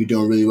like, man, you're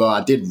doing really well.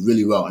 I did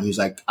really well. And he was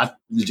like, I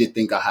legit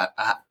think I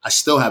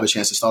still have a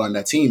chance to start on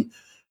that team.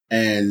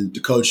 And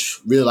the coach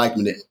really liked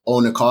me. The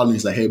owner called me.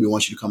 He's like, hey, we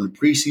want you to come to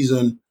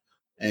preseason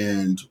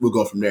and we'll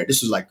go from there.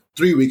 This was like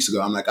 3 weeks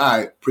ago. I'm like, all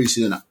right,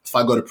 preseason. If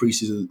I go to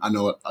preseason, I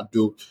know I'll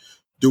do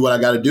what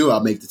I got to do. I'll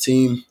make the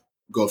team,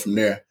 go from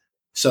there.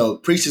 So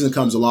preseason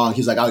comes along.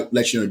 He's like, I'll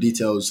let you know the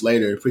details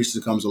later.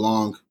 Preseason comes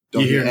along.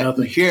 Don't hear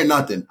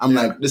nothing. I'm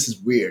like, this is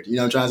weird. You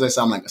know what I'm trying to say?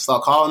 So I'm like, I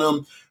start calling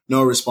him,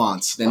 no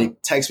response. Then he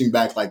texts me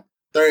back like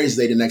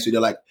Thursday the next week.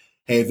 They're like,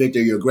 hey, Victor,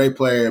 you're a great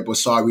player, but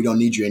sorry, we don't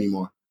need you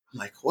anymore. I'm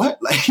like,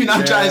 what? Like, you know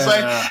what I'm trying to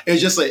say? It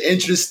was just an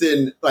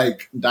interesting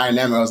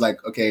dynamic. I was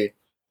like, okay,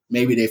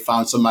 maybe they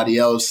found somebody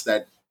else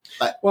that.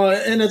 Well,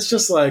 and it's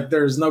just like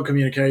there's no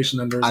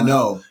communication and I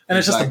know. And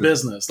it's just a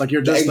business. Like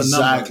you're just a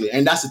number.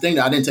 And that's the thing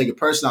that I didn't take it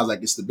personal. I was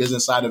like, it's the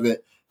business side of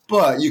it.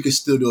 but you could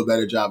still do a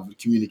better job of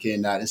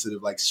communicating that instead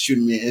of like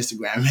shooting me an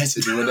Instagram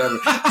message or whatever.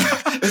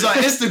 It's on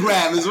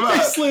Instagram as well.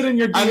 They slid in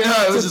your DM. I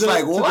know, it was just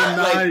like, what?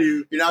 Like,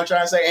 you know what I'm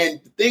trying to say?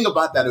 And the thing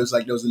about that, it was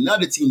like there was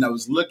another team that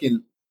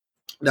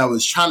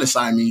was trying to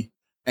sign me,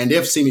 and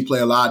they've seen me play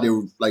a lot. They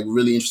were like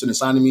really interested in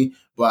signing me,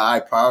 but I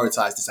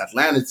prioritized this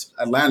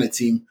Atlanta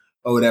team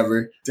or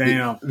whatever.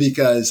 Damn.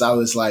 Because I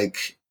was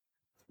like,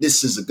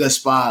 this is a good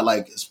spot,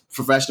 like it's a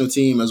professional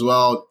team as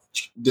well.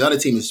 The other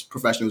team is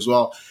professional as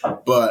well,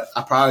 but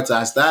I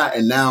prioritized that,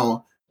 and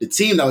now the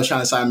team that was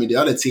trying to sign me, the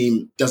other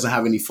team, doesn't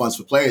have any funds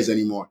for players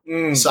anymore.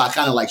 So I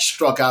kind of like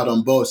struck out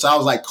on both. So I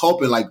was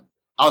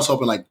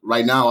hoping like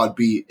right now I'd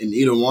be in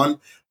either one,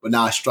 but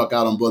now I struck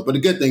out on both. But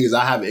the good thing is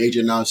I have an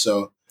agent now,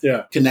 so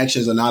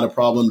connections are not a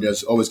problem.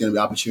 There's always going to be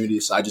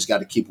opportunities. So I just got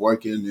to keep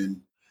working,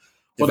 and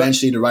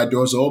eventually the right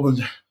doors will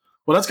open.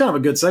 Well, that's kind of a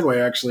good segue,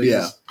 actually.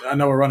 Yeah. I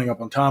know we're running up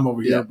on time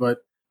over here,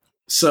 but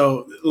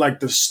so like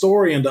the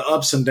story and the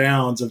ups and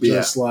downs of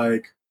just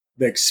like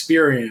the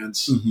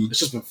experience, it's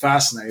just been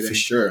fascinating.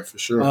 For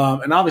sure.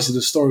 And obviously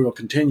the story will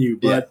continue,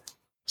 but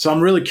so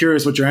I'm really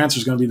curious what your answer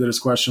is going to be to this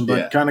question,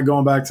 but kind of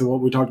going back to what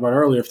we talked about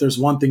earlier, if there's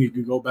one thing you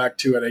could go back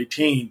to at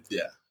 18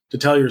 to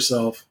tell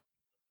yourself,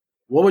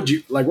 what would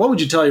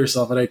you tell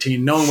yourself at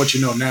 18, knowing what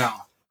you know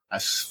now?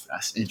 That's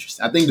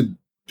interesting. I think the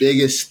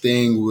biggest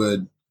thing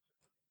there'd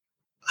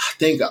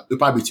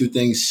probably be two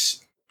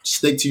things.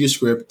 Stick to your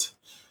script.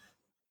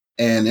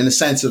 And in the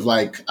sense of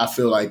like, I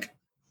feel like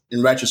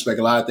in retrospect,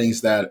 a lot of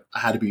things that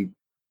I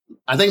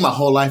think my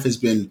whole life has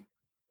been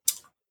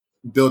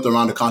built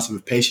around the concept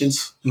of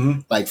patience.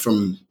 Like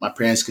from my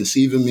parents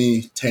conceiving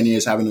me, 10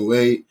 years having to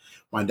wait,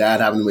 my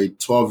dad having to wait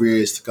 12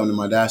 years to come to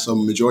my dad. So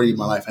the majority of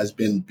my life has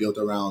been built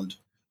around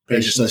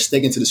patience. So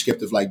sticking to the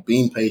script of like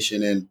being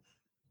patient, and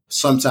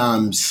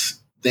sometimes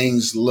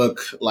things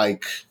look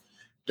like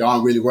they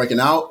aren't really working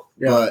out,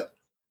 but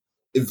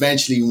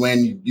eventually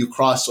when you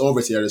cross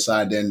over to the other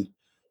side, then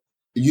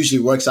it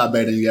usually works out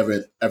better than you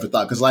ever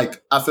thought. Because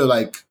like I feel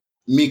like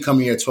me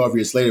coming here 12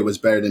 years later was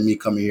better than me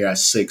coming here at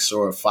 6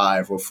 or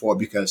 5 or 4,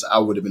 because I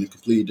would have been a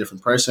completely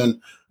different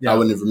person. I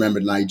wouldn't have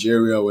remembered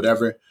Nigeria or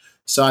whatever.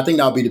 So I think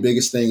that would be the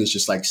biggest thing, is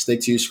just like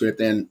stick to your script.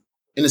 And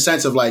in the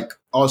sense of like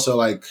also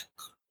like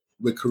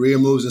with career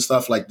moves and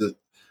stuff, like I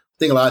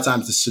think a lot of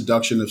times the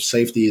seduction of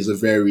safety is a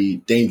very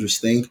dangerous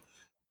thing.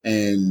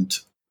 And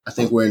I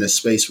think we're in a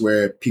space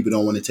where people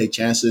don't want to take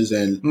chances.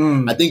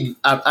 And I think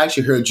I've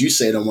actually heard you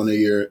say it on one of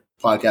your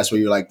podcasts where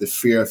you're like, the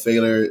fear of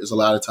failure is a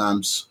lot of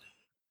times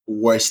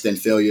worse than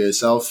failure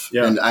itself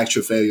and the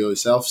actual failure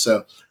itself.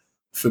 So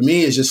for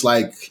me, it's just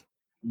like,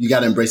 you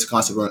got to embrace the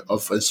concept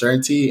of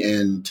uncertainty,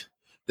 and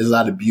there's a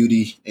lot of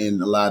beauty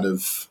and a lot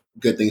of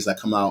good things that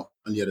come out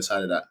on the other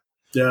side of that.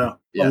 Yeah.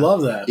 I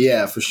love that.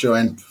 Yeah, for sure.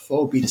 And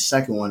what would be the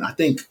second one? I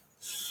think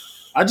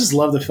I just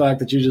love the fact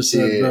that you just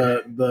said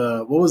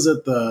the what was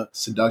it? The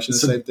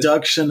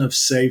seduction of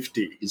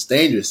safety. It's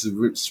dangerous.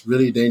 It's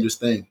really a dangerous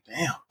thing.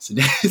 Damn.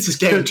 It's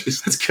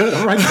dangerous. That's good.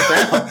 I'm writing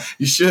it down.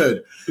 You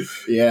should.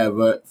 Yeah,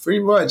 but pretty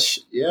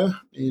much,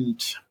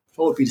 And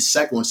what would be the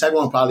second one? Second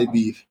one would probably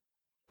be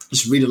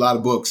just read a lot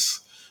of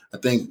books. I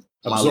think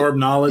absorb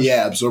knowledge.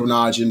 Yeah, absorb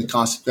knowledge and the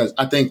concept. Because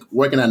I think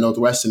working at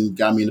Northwestern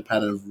got me in the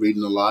pattern of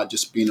reading a lot,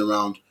 just being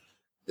around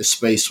a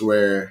space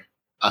where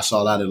I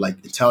saw a lot of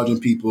like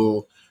intelligent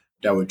people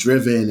that were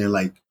driven and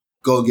like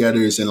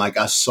go-getters, and like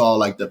I saw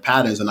like the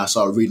patterns, and I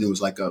saw reading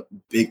was like a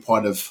big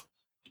part of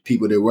the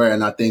people they were.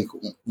 And I think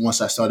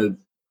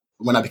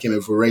when I became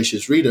a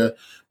voracious reader,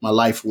 my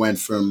life went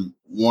from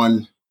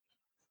one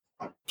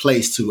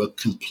place to a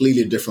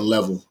completely different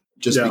level,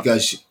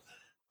 because,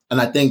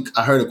 and I think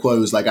I heard a quote,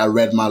 it was like, I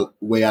read my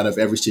way out of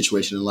every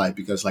situation in life,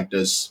 because like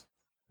there's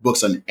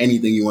books on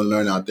anything you want to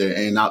learn out there.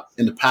 And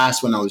in the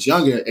past, when I was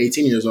younger,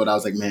 18 years old, I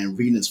was like, man,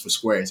 reading is for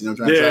squares. You know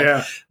what I'm trying to say?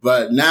 Yeah.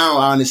 But now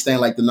I understand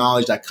like the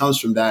knowledge that comes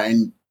from that.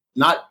 And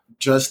not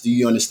just do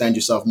you understand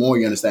yourself more,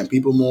 you understand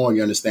people more,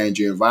 you understand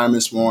your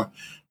environments more.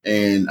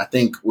 And I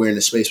think we're in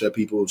a space where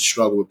people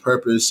struggle with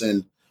purpose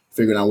and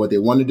figuring out what they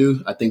want to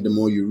do. I think the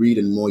more you read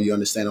and the more you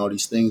understand all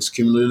these things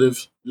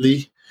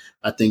cumulatively,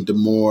 I think the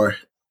more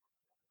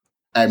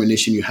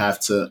ammunition you have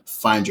to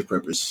find your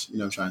purpose. You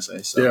know what I'm trying to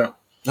say? So, yeah.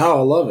 Oh,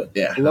 I love it.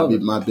 Yeah, that'll be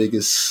my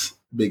biggest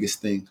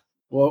thing.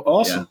 Well,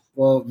 awesome. Yeah.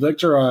 Well,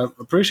 Victor, I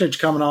appreciate you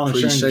coming on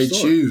and sharing your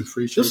story.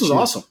 Appreciate this was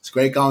awesome. It's a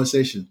great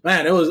conversation.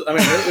 Man, it was. I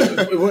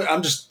mean,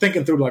 I'm just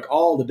thinking through like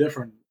all the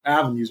different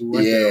avenues we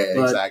went through.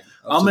 Yeah, exactly.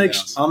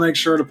 I'll make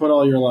sure to put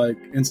all your like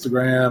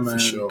Instagram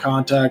and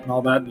contact and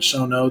all that in the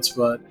show notes.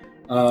 But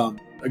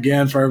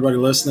again, for everybody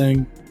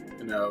listening,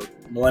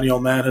 Millennial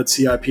Manhood,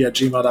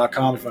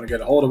 CIP@gmail.com. If you want to get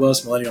a hold of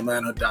us,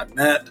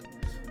 millennialmanhood.net.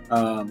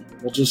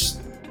 We'll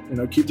just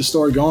keep the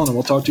story going, and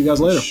we'll talk to you guys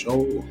later.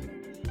 Sure.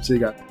 See you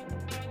guys.